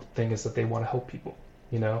whole thing is that they want to help people,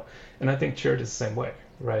 and I think Chirrut is the same way,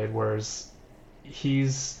 right? Whereas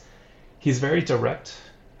he's very direct,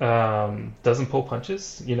 doesn't pull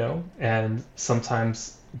punches, and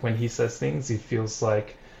sometimes when he says things, he feels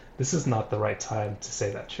like this is not the right time to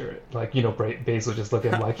say that, Chirrut. Like, Baze will just look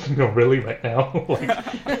at him like, really right now?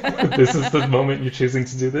 Like, this is the moment you're choosing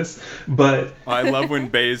to do this? But I love when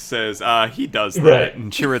Baze says, he does that. Right.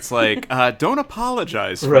 And Chirrut's like, don't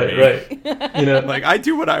apologize for me. Right. Like, I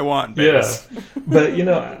do what I want, Baze. Yeah. But,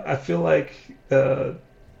 I feel like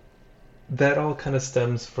that all kind of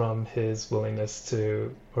stems from his willingness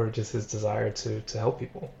to, or just his desire to help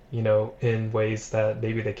people, in ways that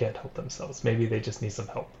maybe they can't help themselves. Maybe they just need some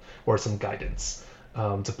help or some guidance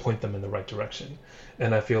to point them in the right direction.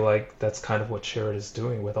 And I feel like that's kind of what Chirrut is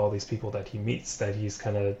doing with all these people that he meets, that he's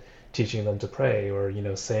kind of teaching them to pray, or,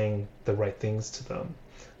 saying the right things to them.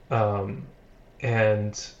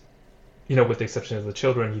 And, with the exception of the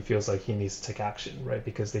children, he feels like he needs to take action, right?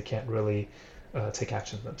 Because they can't really take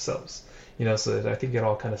action themselves. So I think it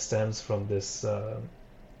all kind of stems from this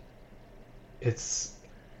it's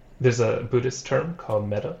there's a Buddhist term called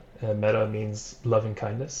metta, and metta means loving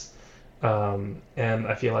kindness. And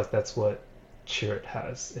I feel like that's what Chirrut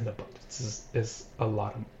has in abundance is a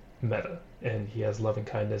lot of metta, and he has loving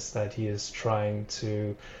kindness that he is trying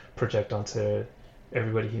to project onto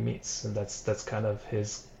everybody he meets, and that's kind of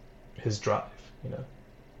his drive, you know.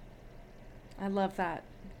 I love that.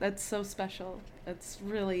 That's so special. It's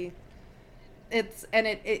really, it's, and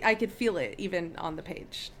it I could feel it even on the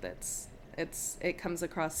page. It comes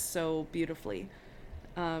across so beautifully.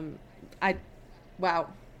 I, wow.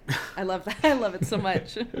 I love that. I love it so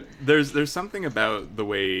much. There's something about the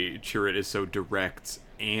way Chirrut is so direct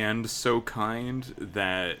and so kind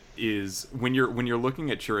that is when you're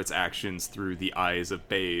looking at Chirrut's actions through the eyes of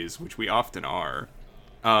Baze, which we often are.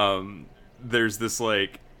 There's this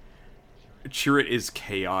like Chirrut is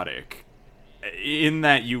chaotic in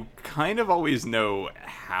that you kind of always know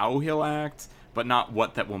how he'll act, but not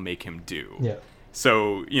what that will make him do. Yeah.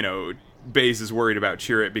 So, you know, Baze is worried about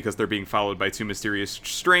Chirrut because they're being followed by two mysterious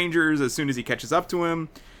strangers. As soon as he catches up to him,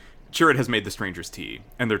 Chirrut has made the strangers tea,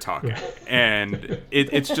 and they're talking. And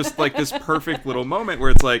it's just like this perfect little moment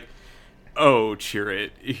where it's like, oh,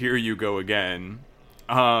 Chirrut, here you go again.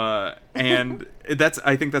 And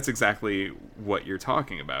I think that's exactly what you're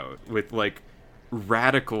talking about, with like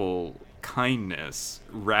radical kindness,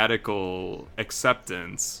 radical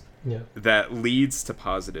acceptance that leads to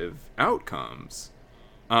positive outcomes.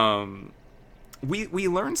 We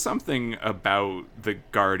learned something about the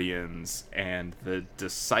Guardians and the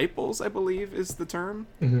Disciples, I believe is the term,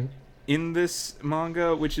 in this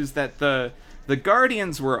manga, which is that the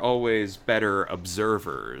Guardians were always better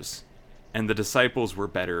observers, and the Disciples were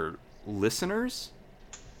better listeners.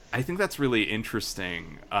 I think that's really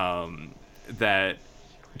interesting, that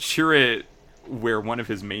Chirrut, where one of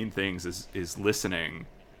his main things is listening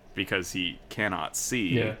because he cannot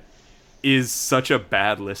see, is such a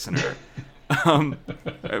bad listener.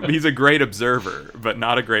 He's a great observer, but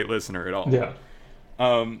not a great listener at all. Yeah.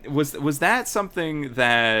 Was that something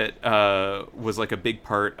that was like a big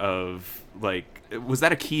part of, like, was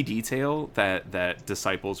that a key detail, that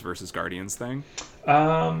Disciples versus Guardians thing?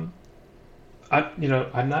 I'm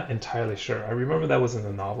not entirely sure. I remember that was in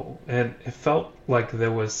the novel, and it felt like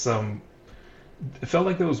there was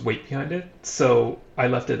weight behind it. So I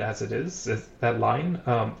left it as it is, that line,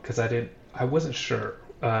 because I wasn't sure.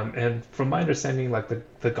 And from my understanding, like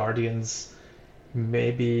the Guardians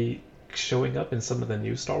may be showing up in some of the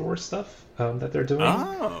new Star Wars stuff that they're doing.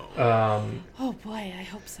 Oh boy, I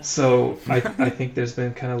hope so. So I think there's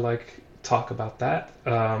been kind of like talk about that.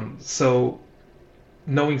 So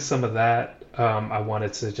knowing some of that, I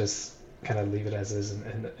wanted to just kind of leave it as is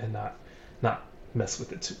and not mess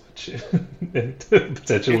with it too much. And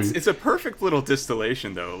potentially, it's a perfect little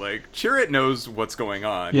distillation, though. Like, Chirrut knows what's going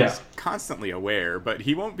on. Yeah. He's constantly aware, but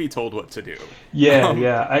he won't be told what to do.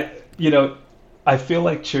 Yeah. I feel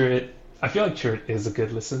like Chirrut is a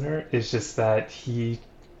good listener. It's just that he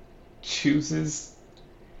chooses,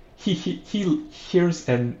 he hears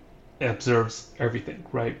and observes everything,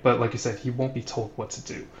 right? But like you said, he won't be told what to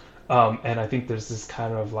do. And I think there's this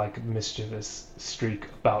kind of like mischievous streak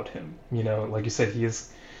about him. You know, like you said, he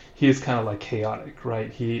is kind of like chaotic,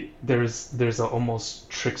 right? There's a almost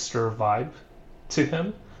trickster vibe to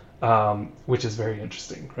him, which is very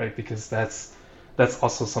interesting, right? Because that's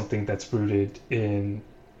also something that's rooted in,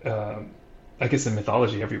 I guess, in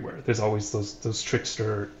mythology everywhere. There's always those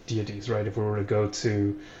trickster deities, right? If we were to go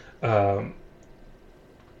to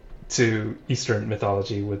Eastern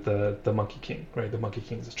mythology with the Monkey King, right? The Monkey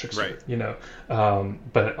King is a trickster, right. You know,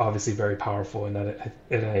 but obviously very powerful, and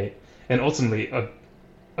and ultimately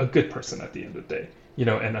a good person at the end of the day, you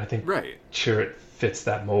know. And I think Chirrut fits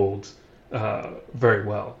that mold very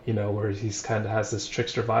well, you know, where he's kind of has this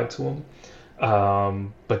trickster vibe to him,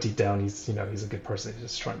 but deep down he's a good person. He's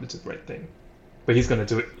just trying to do the right thing. But he's going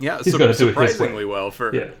to do it. Yeah, he's going to do it his way. Surprisingly well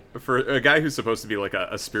for a guy who's supposed to be like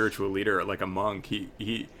a spiritual leader, like a monk.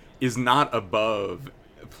 He is not above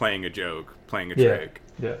playing a joke, playing a trick.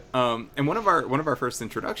 Yeah. And one of our first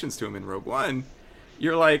introductions to him in Rogue One,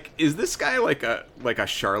 you're like, is this guy like a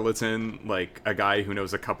charlatan, like a guy who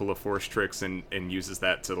knows a couple of Force tricks and uses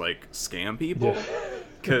that to like scam people?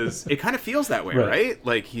 Because it kind of feels that way, right?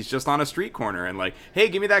 Like, he's just on a street corner and like, hey,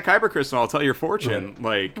 give me that Kyber crystal, I'll tell your fortune.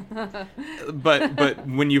 Like, but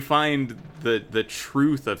when you find the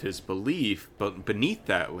truth of his belief, but beneath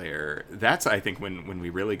that layer, that's, I think, when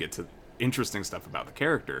we really get to interesting stuff about the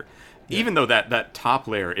character. Even though that top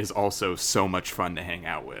layer is also so much fun to hang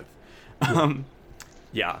out with.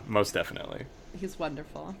 Yeah, most definitely. He's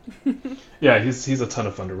wonderful. Yeah, he's a ton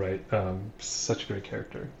of fun to write. Such a great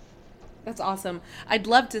character. That's awesome. I'd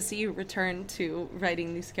love to see you return to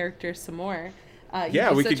writing these characters some more.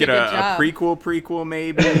 Yeah, we could get a prequel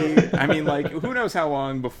maybe. I mean, like, who knows how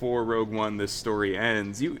long before Rogue One this story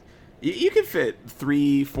ends? You could fit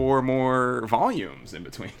 3-4 more volumes in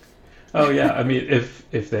between. Oh yeah, I mean,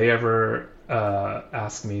 if they ever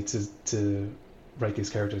ask me to write these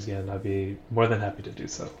characters again, I'd be more than happy to do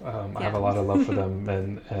so. I have a lot of love for them,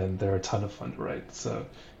 and they're a ton of fun to write. So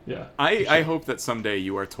yeah. I hope that someday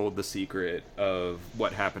you are told the secret of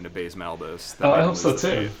what happened to Baze Malbus. Oh, I hope so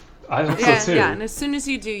too. I hope so too. Yeah, and as soon as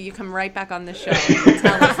you do, you come right back on the show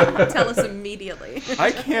and tell us immediately.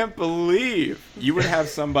 I can't believe you would have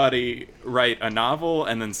somebody write a novel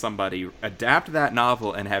and then somebody adapt that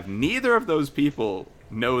novel and have neither of those people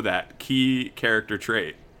know that key character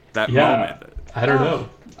trait, that moment. I don't know.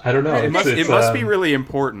 It must be really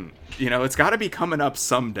important. You know, it's got to be coming up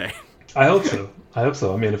someday. I hope so.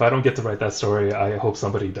 I mean, if I don't get to write that story, I hope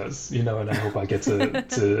somebody does, you know, and I hope I get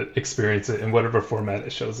to experience it in whatever format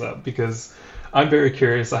it shows up, because I'm very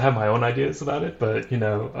curious. I have my own ideas about it, but, you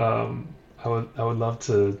know, I would love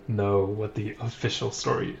to know what the official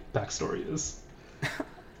backstory is.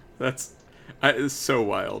 That's it's so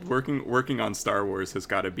wild. Working on Star Wars has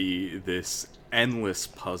got to be this endless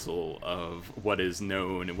puzzle of what is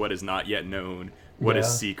known and what is not yet known, what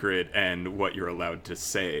is secret, and what you're allowed to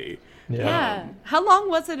say. Yeah. How long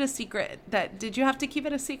was it a secret? Did you have to keep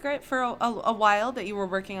it a secret for a while that you were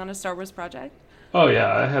working on a Star Wars project? Oh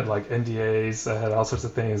yeah, I had like NDAs. I had all sorts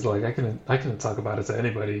of things. Like I couldn't talk about it to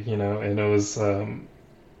anybody, you know. And it was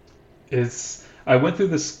I went through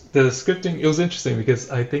the scripting. It was interesting because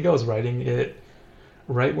I think I was writing it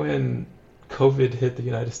right when COVID hit the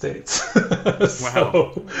United States. So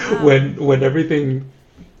when everything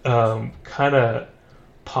kind of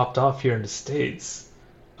popped off here in the States,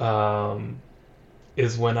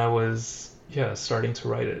 is when I was starting to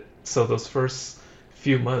write it. So those first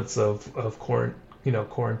few months of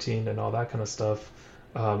quarantine and all that kind of stuff,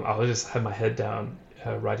 I was just had my head down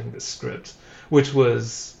writing this script, which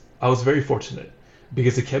I was very fortunate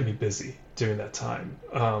because it kept me busy during that time.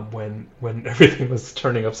 When everything was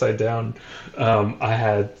turning upside down, I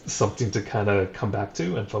had something to kind of come back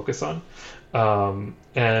to and focus on,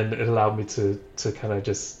 and it allowed me to kind of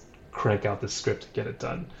just crank out the script to get it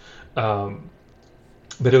done.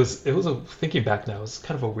 But it was thinking back now, it was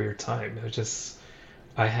kind of a weird time. It was just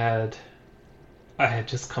I had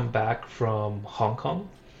just come back from Hong Kong,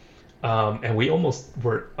 and we almost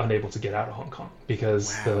were unable to get out of Hong Kong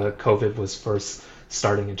because the COVID was first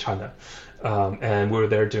starting in China, and we were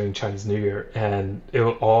there during Chinese New Year, and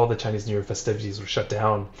all the Chinese New Year festivities were shut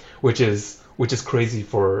down, which is crazy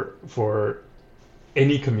for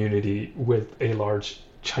any community with a large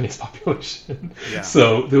Chinese population. Yeah.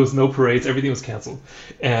 So there was no parades, everything was canceled.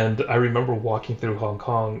 And I remember walking through Hong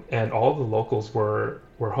Kong and all the locals were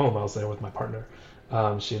home. I was there with my partner.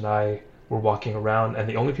 She and I were walking around, and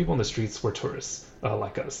the only people in the streets were tourists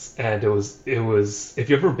like us. And it was if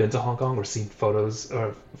you've ever been to Hong Kong or seen photos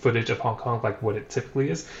or footage of Hong Kong, like what it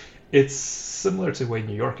typically is, it's similar to the way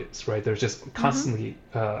New York is, right? There's just constantly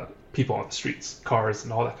people on the streets, cars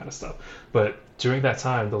and all that kind of stuff. But during that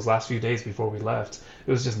time, those last few days before we left,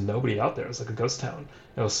 it was just nobody out there. It was like a ghost town.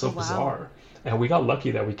 It was so bizarre. And we got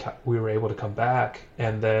lucky that we were able to come back.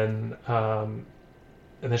 And then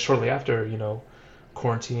shortly after, you know,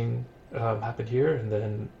 quarantine happened here. And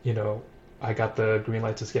then, you know, I got the green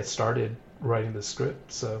light to get started writing the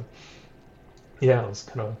script. So yeah, it was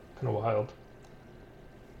kind of wild.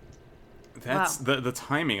 That's the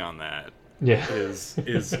timing on that. Yeah.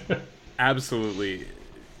 is absolutely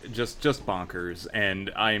just bonkers, and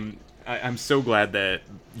I'm so glad that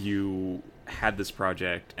you had this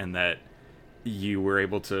project and that you were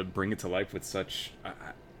able to bring it to life with such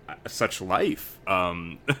life.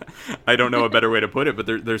 I don't know a better way to put it, but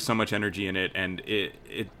there's so much energy in it, and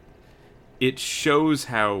it shows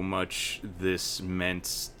how much this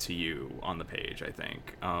meant to you on the page. I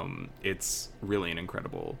think it's really an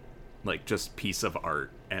incredible, like, just piece of art,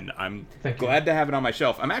 and I'm glad to have it on my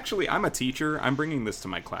shelf. I'm a teacher. I'm bringing this to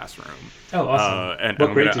my classroom. Oh, awesome! And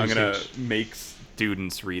I'm gonna make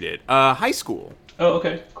students read it. High school. Oh,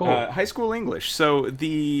 okay, cool. High school English. So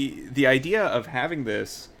the idea of having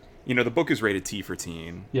this, you know, the book is rated T for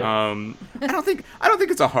teen. Yeah. I don't think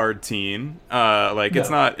it's a hard teen. It's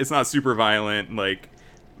not super violent. Like,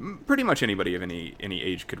 pretty much anybody of any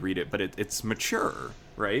age could read it, but it's mature,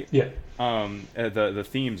 right? Yeah. The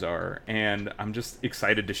themes are, and I'm just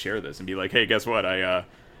excited to share this and be like, hey, guess what? I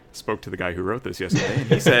spoke to the guy who wrote this yesterday, and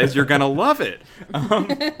he says you're gonna love it.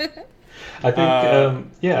 I think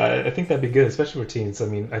I think that'd be good, especially for teens. I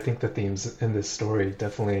mean, I think the themes in this story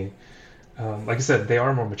definitely like I said, they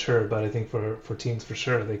are more mature, but I think for teens for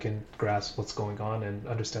sure they can grasp what's going on and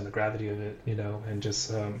understand the gravity of it, and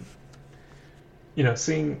just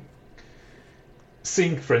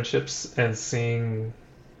seeing friendships and seeing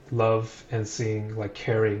love and seeing like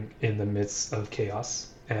caring in the midst of chaos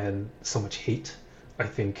and so much hate, I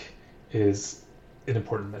think is an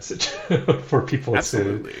important message for people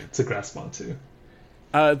Absolutely. to grasp onto.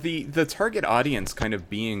 The target audience kind of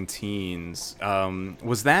being teens,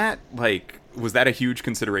 was that a huge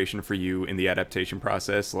consideration for you in the adaptation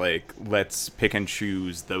process? Like, let's pick and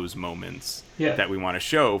choose those moments Yeah. that we want to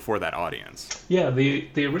show for that audience. Yeah,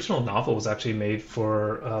 the original novel was actually made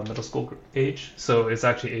for middle school age, so it's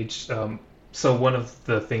actually aged. So one of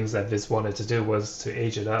the things that Viz wanted to do was to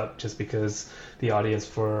age it up, just because the audience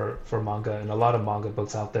for manga and a lot of manga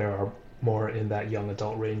books out there are more in that young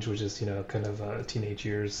adult range, which is kind of teenage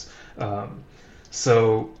years.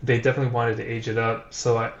 So they definitely wanted to age it up.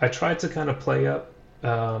 So I tried to kind of play up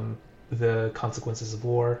the consequences of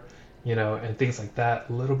war, and things like that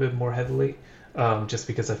a little bit more heavily, just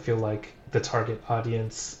because I feel like the target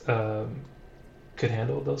audience could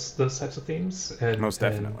handle those types of themes and Most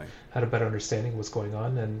definitely. had a better understanding of what's going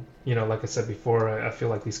on. And like I said before, I feel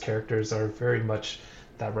like these characters are very much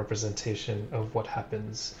that representation of what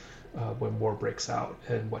happens when war breaks out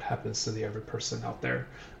and what happens to the every person out there,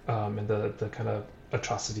 and the kind of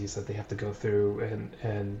atrocities that they have to go through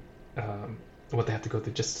and what they have to go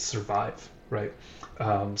through just to survive, right?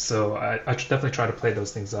 So I definitely try to play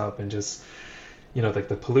those things up and just like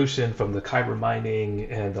the pollution from the kyber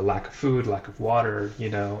mining and the lack of food, lack of water,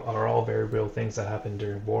 are all very real things that happen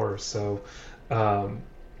during war. So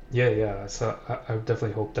yeah. So I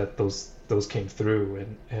definitely hope that those came through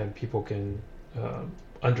and people can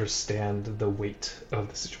understand the weight of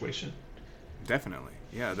the situation. Definitely.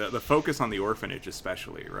 Yeah, the focus on the orphanage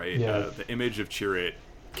especially, right? Yeah. The image of Chirrut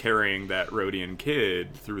carrying that Rhodian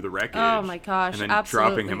kid through the wreckage. Oh my gosh, and then absolutely.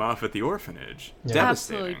 dropping him off at the orphanage. Yeah.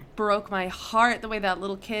 Devastating. Absolutely broke my heart the way that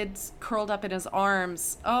little kid's curled up in his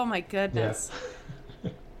arms. Oh my goodness.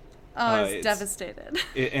 I was it's devastated.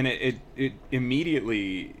 It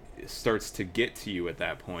immediately starts to get to you at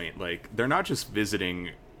that point. Like, they're not just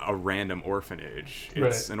visiting a random orphanage. It's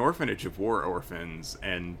Right. an orphanage of war orphans,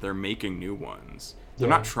 and they're making new ones. They're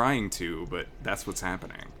Yeah. not trying to, but that's what's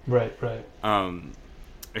happening. Right. That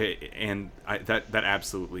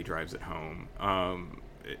absolutely drives it home.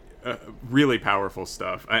 Really powerful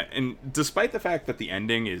stuff. And despite the fact that the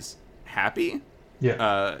ending is happy,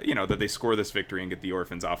 Yeah. that they score this victory and get the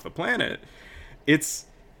orphans off the planet, it's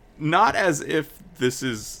not as if this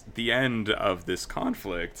is the end of this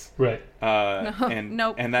conflict. Right.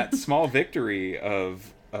 Nope. And that small victory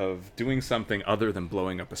of doing something other than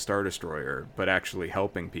blowing up a Star Destroyer, but actually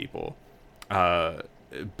helping people,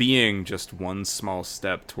 being just one small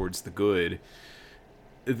step towards the good,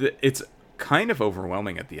 it's kind of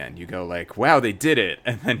overwhelming at the end. You go like, wow, they did it,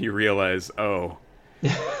 and then you realize, oh,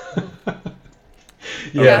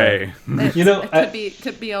 Yeah. okay. It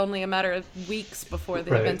could be only a matter of weeks before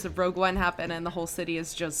the Right. events of Rogue One happen and the whole city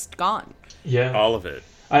is just gone. Yeah. All of it.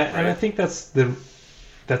 And I think that's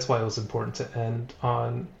why it was important to end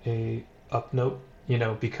on a up note,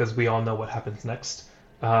 because we all know what happens next.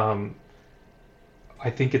 I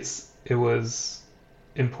think it was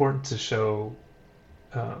important to show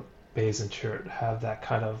Baze and Chirrut have that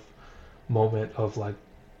kind of moment of like,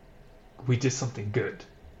 we did something good,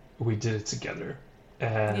 we did it together,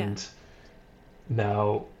 and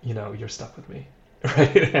now you're stuck with me,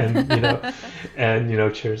 right? And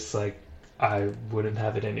Chirrut's like, I wouldn't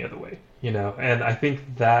have it any other way, and I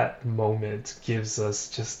think that moment gives us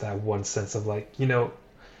just that one sense of like,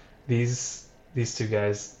 these two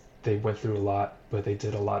guys, they went through a lot, but they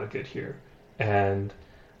did a lot of good here, and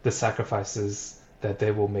the sacrifices that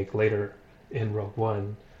they will make later in Rogue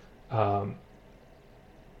One,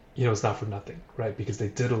 it's not for nothing, right? Because they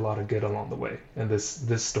did a lot of good along the way, and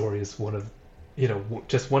this story is one of,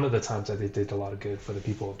 just one of the times that they did a lot of good for the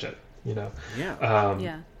people of Jedha,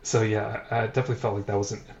 Yeah. So yeah, I definitely felt like that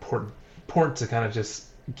was important to kind of just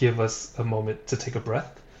give us a moment to take a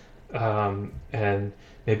breath, and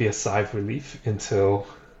maybe a sigh of relief until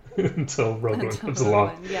Rogue One comes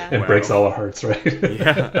along and breaks all our hearts, right?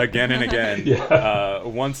 Yeah, again and again. Yeah.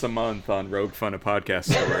 Once a month on Rogue Fun, a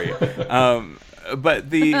podcast story. But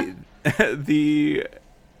the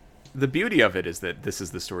beauty of it is that this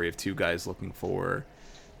is the story of two guys looking for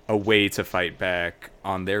a way to fight back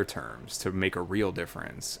on their terms, to make a real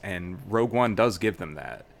difference, and Rogue One does give them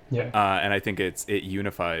that. Yeah. And I think it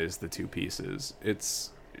unifies the two pieces. It's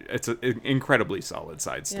an incredibly solid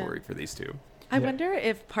side story for these two. I wonder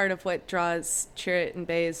if part of what draws Chirrut and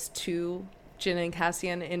Baze to Jin and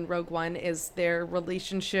Cassian in Rogue One is their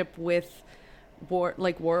relationship with war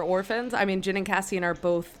orphans. I mean, Jin and Cassian are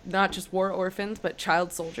both not just war orphans, but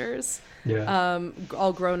child soldiers. Yeah.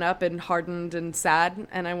 All grown up and hardened and sad.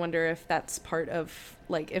 And I wonder if that's part of,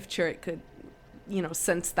 like, if Chirrut could,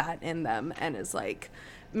 sense that in them and is like,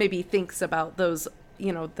 maybe thinks about those,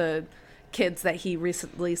 the kids that he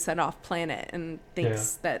recently sent off planet and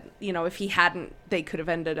thinks that, if he hadn't, they could have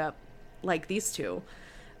ended up like these two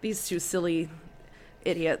silly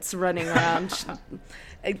idiots running around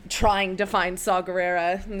trying to find Saw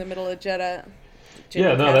Gerrera in the middle of Jeddah.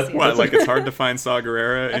 Yeah, no, that's what, like it's hard to find Saw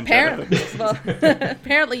Gerrera in apparently. Jeddah? Well,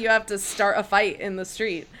 apparently you have to start a fight in the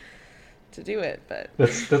street to do it, but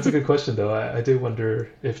that's a good question though. I do wonder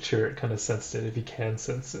if Chirrut kind of sensed it, if he can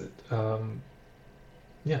sense it.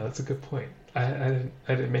 Yeah, that's a good point. I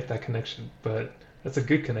didn't make that connection, but that's a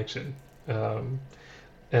good connection.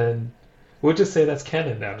 And we'll just say that's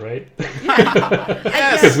canon now, right? Yeah.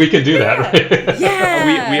 Because we can do that, right?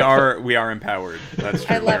 Yeah. we are empowered. That's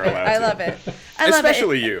true. I love it. I love it.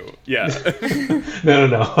 Especially you. Yeah.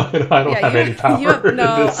 No. I don't have any power.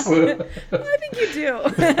 No, in this. I think you do.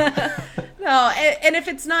 No, and if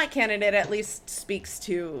it's not canon, it at least speaks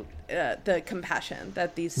to the compassion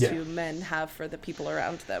that these two men have for the people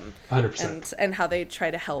around them, 100%, and how they try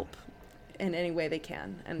to help in any way they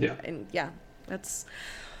can. And that's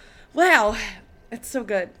wow, it's so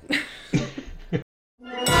good.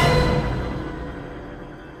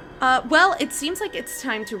 Well, it seems like it's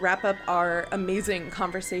time to wrap up our amazing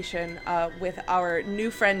conversation with our new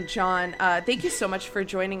friend, John. Thank you so much for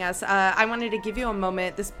joining us. I wanted to give you a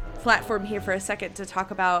moment, this platform here for a second, to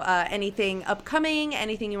talk about anything upcoming,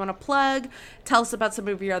 anything you want to plug. Tell us about some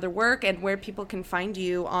of your other work and where people can find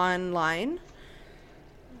you online.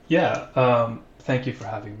 Yeah, thank you for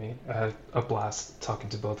having me. I had a blast talking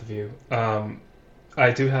to both of you.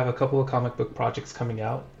 I do have a couple of comic book projects coming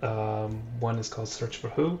out. One is called Search for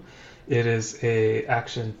Who. It is a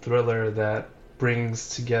action thriller that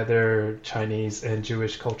brings together Chinese and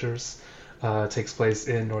Jewish cultures. Takes place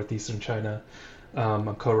in northeastern China.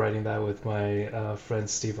 I'm co-writing that with my friend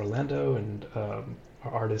Steve Orlando, and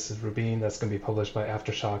our artist is Rubin. That's going to be published by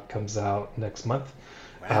Aftershock. Comes out next month.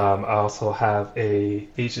 Wow. I also have a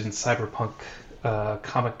Asian cyberpunk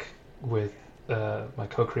comic with my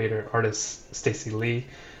co-creator artist Stacy Lee.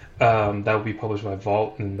 That will be published by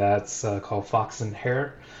Vault, and that's called Fox and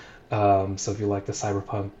Hare. So if you like the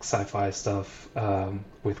cyberpunk sci-fi stuff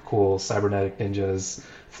with cool cybernetic ninjas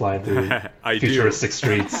flying through futuristic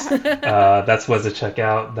streets, that's one to check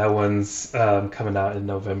out. That one's coming out in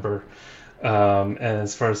November. And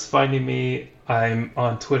as far as finding me, I'm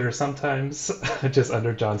on Twitter sometimes, just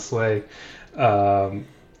under John Sway.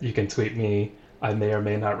 You can tweet me. I may or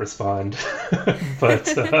may not respond, but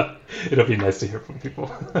it'll be nice to hear from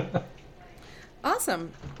people.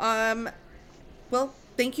 Awesome. Well,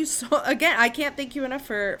 thank you again. I can't thank you enough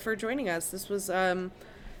for joining us. This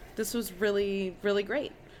was really, really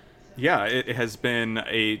great. Yeah, it has been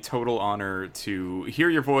a total honor to hear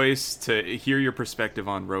your voice, to hear your perspective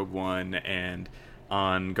on Rogue One and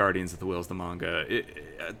on Guardians of the Whills, the manga.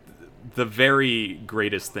 The very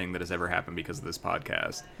greatest thing that has ever happened because of this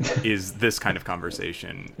podcast is this kind of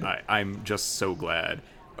conversation. I'm just so glad.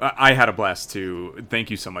 I had a blast too. Thank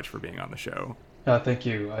you so much for being on the show. Thank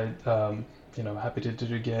you. Happy to do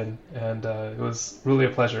it again. And it was really a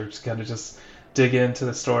pleasure to kind of just dig into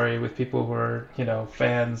the story with people who are,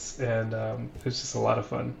 fans. And it was just a lot of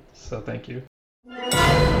fun. So thank you.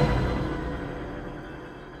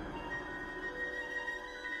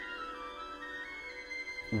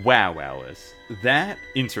 Wow, Alice. That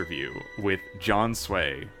interview with John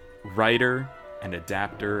Sway, writer and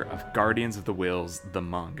adapter of Guardians of the Whills, the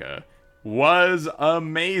manga, was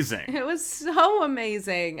amazing. It was so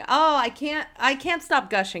amazing. Oh, I can't stop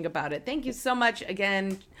gushing about it. Thank you so much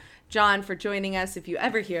again, John, for joining us. If you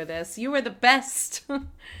ever hear this, you were the best.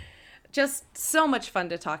 Just so much fun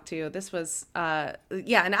to talk to you. This was an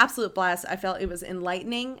absolute blast. I felt it was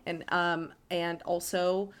enlightening and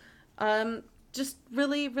also just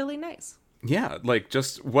really, really nice. Yeah, like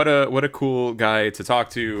just what a cool guy to talk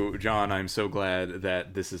to, John. I'm so glad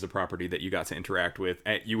that this is a property that you got to interact with.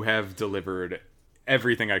 You have delivered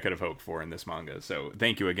everything I could have hoped for in this manga. So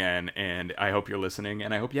thank you again, and I hope you're listening,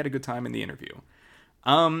 and I hope you had a good time in the interview.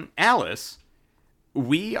 Alice,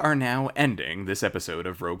 we are now ending this episode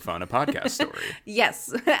of Rogue Fun, a podcast story.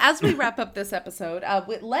 Yes. As we wrap up this episode,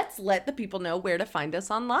 let's let the people know where to find us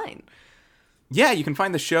online. Yeah, you can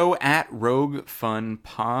find the show at Rogue Fun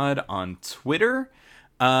Pod on Twitter.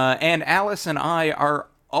 And Alice and I are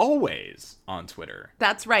always on Twitter.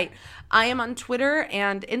 That's right. I am on Twitter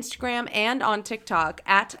and Instagram and on TikTok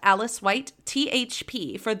at Alice White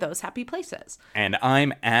THP for those happy places. And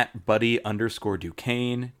I'm at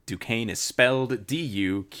Buddy_Duquesne. Duquesne is spelled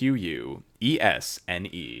DUQUESNE.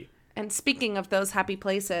 And speaking of those happy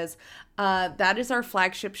places, that is our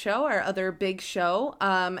flagship show, our other big show.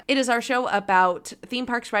 It is our show about theme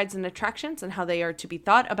parks, rides, and attractions and how they are to be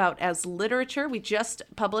thought about as literature. We just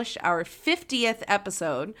published our 50th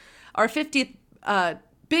episode, our 50th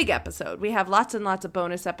big episode. We have lots and lots of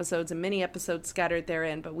bonus episodes and mini episodes scattered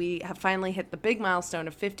therein, but we have finally hit the big milestone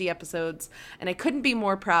of 50 episodes, and I couldn't be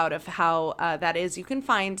more proud of how that is. You can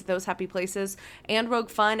find Those Happy Places and Rogue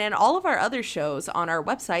Fun and all of our other shows on our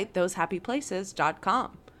website,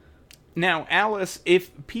 thosehappyplaces.com. Now, Alice,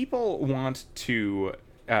 if people want to,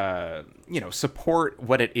 support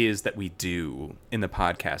what it is that we do in the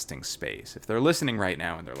podcasting space, if they're listening right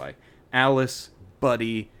now and they're like, Alice,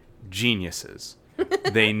 Buddy, geniuses,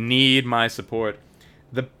 they need my support.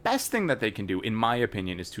 The best thing that they can do, in my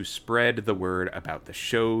opinion, is to spread the word about the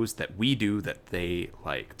shows that we do that they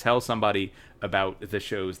like. Tell somebody about the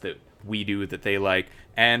shows that we do that they like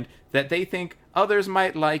and that they think others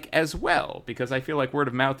might like as well, because I feel like word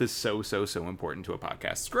of mouth is so important to a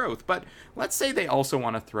podcast's growth. But let's say they also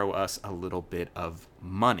want to throw us a little bit of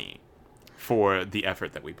money for the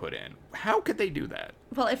effort that we put in. How could they do that?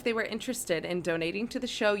 Well, if they were interested in donating to the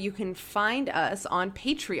show, you can find us on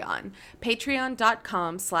Patreon.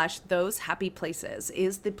 Patreon.com/thosehappyplaces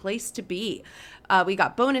is the place to be. We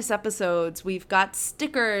got bonus episodes, we've got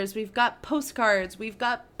stickers, we've got postcards, we've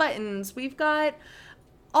got buttons, we've got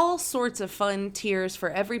all sorts of fun tiers for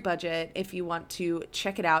every budget if you want to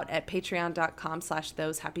check it out at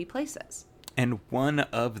patreon.com/thosehappyplaces. And one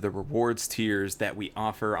of the rewards tiers that we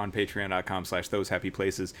offer on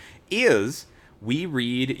patreon.com/thosehappyplaces is we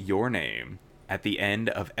read your name at the end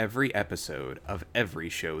of every episode of every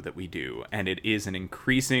show that we do. And it is an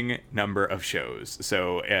increasing number of shows.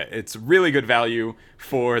 So it's really good value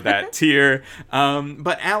for that tier.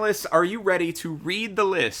 But Alice, are you ready to read the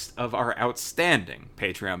list of our outstanding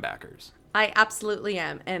Patreon backers? I absolutely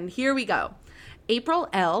am. And here we go. April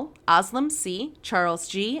L., Oslam C., Charles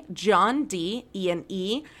G., John D., Ian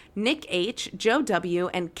E., Nick H., Joe W.,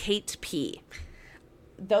 and Kate P.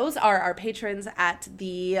 Those are our patrons at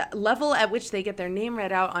the level at which they get their name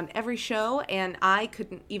read out on every show, and I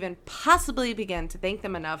couldn't even possibly begin to thank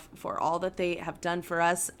them enough for all that they have done for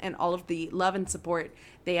us and all of the love and support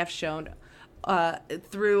they have shown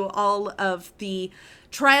through all of the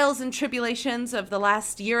trials and tribulations of the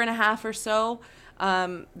last year and a half or so.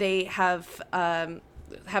 They have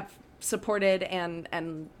supported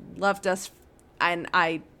and loved us, and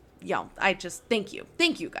I just thank you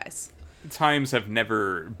guys. Times have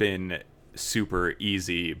never been super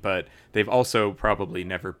easy, but they've also probably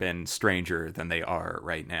never been stranger than they are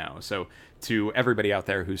right now. So to everybody out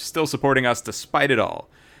there who's still supporting us despite it all,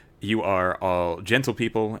 you are all gentle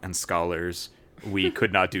people and scholars. We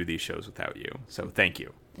could not do these shows without you. So thank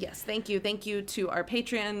you. Yes, thank you. Thank you to our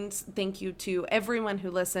patrons. Thank you to everyone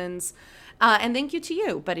who listens. And thank you to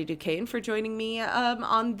you, Buddy Duquesne, for joining me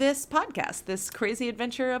on this podcast, this crazy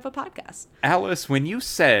adventure of a podcast. Alice, when you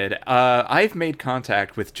said, I've made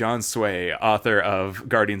contact with John Sway, author of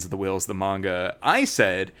Guardians of the Whills, the manga, I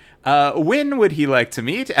said, when would he like to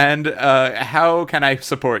meet, and how can I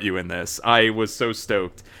support you in this? I was so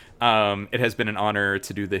stoked. It has been an honor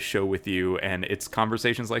to do this show with you, and it's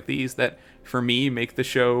conversations like these that, for me, make the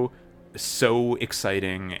show so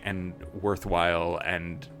exciting and worthwhile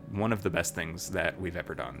and one of the best things that we've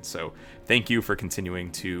ever done. So thank you for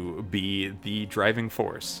continuing to be the driving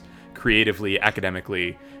force, creatively,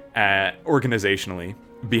 academically, organizationally,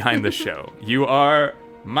 behind the show. You are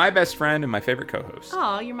my best friend and my favorite co-host.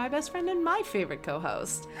 Oh, you're my best friend and my favorite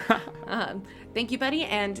co-host. Thank you, Buddy,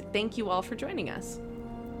 and thank you all for joining us.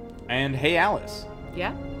 And hey, Alice.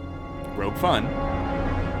 Yeah? Rogue Fun,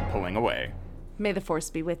 pulling away. May the Force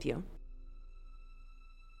be with you.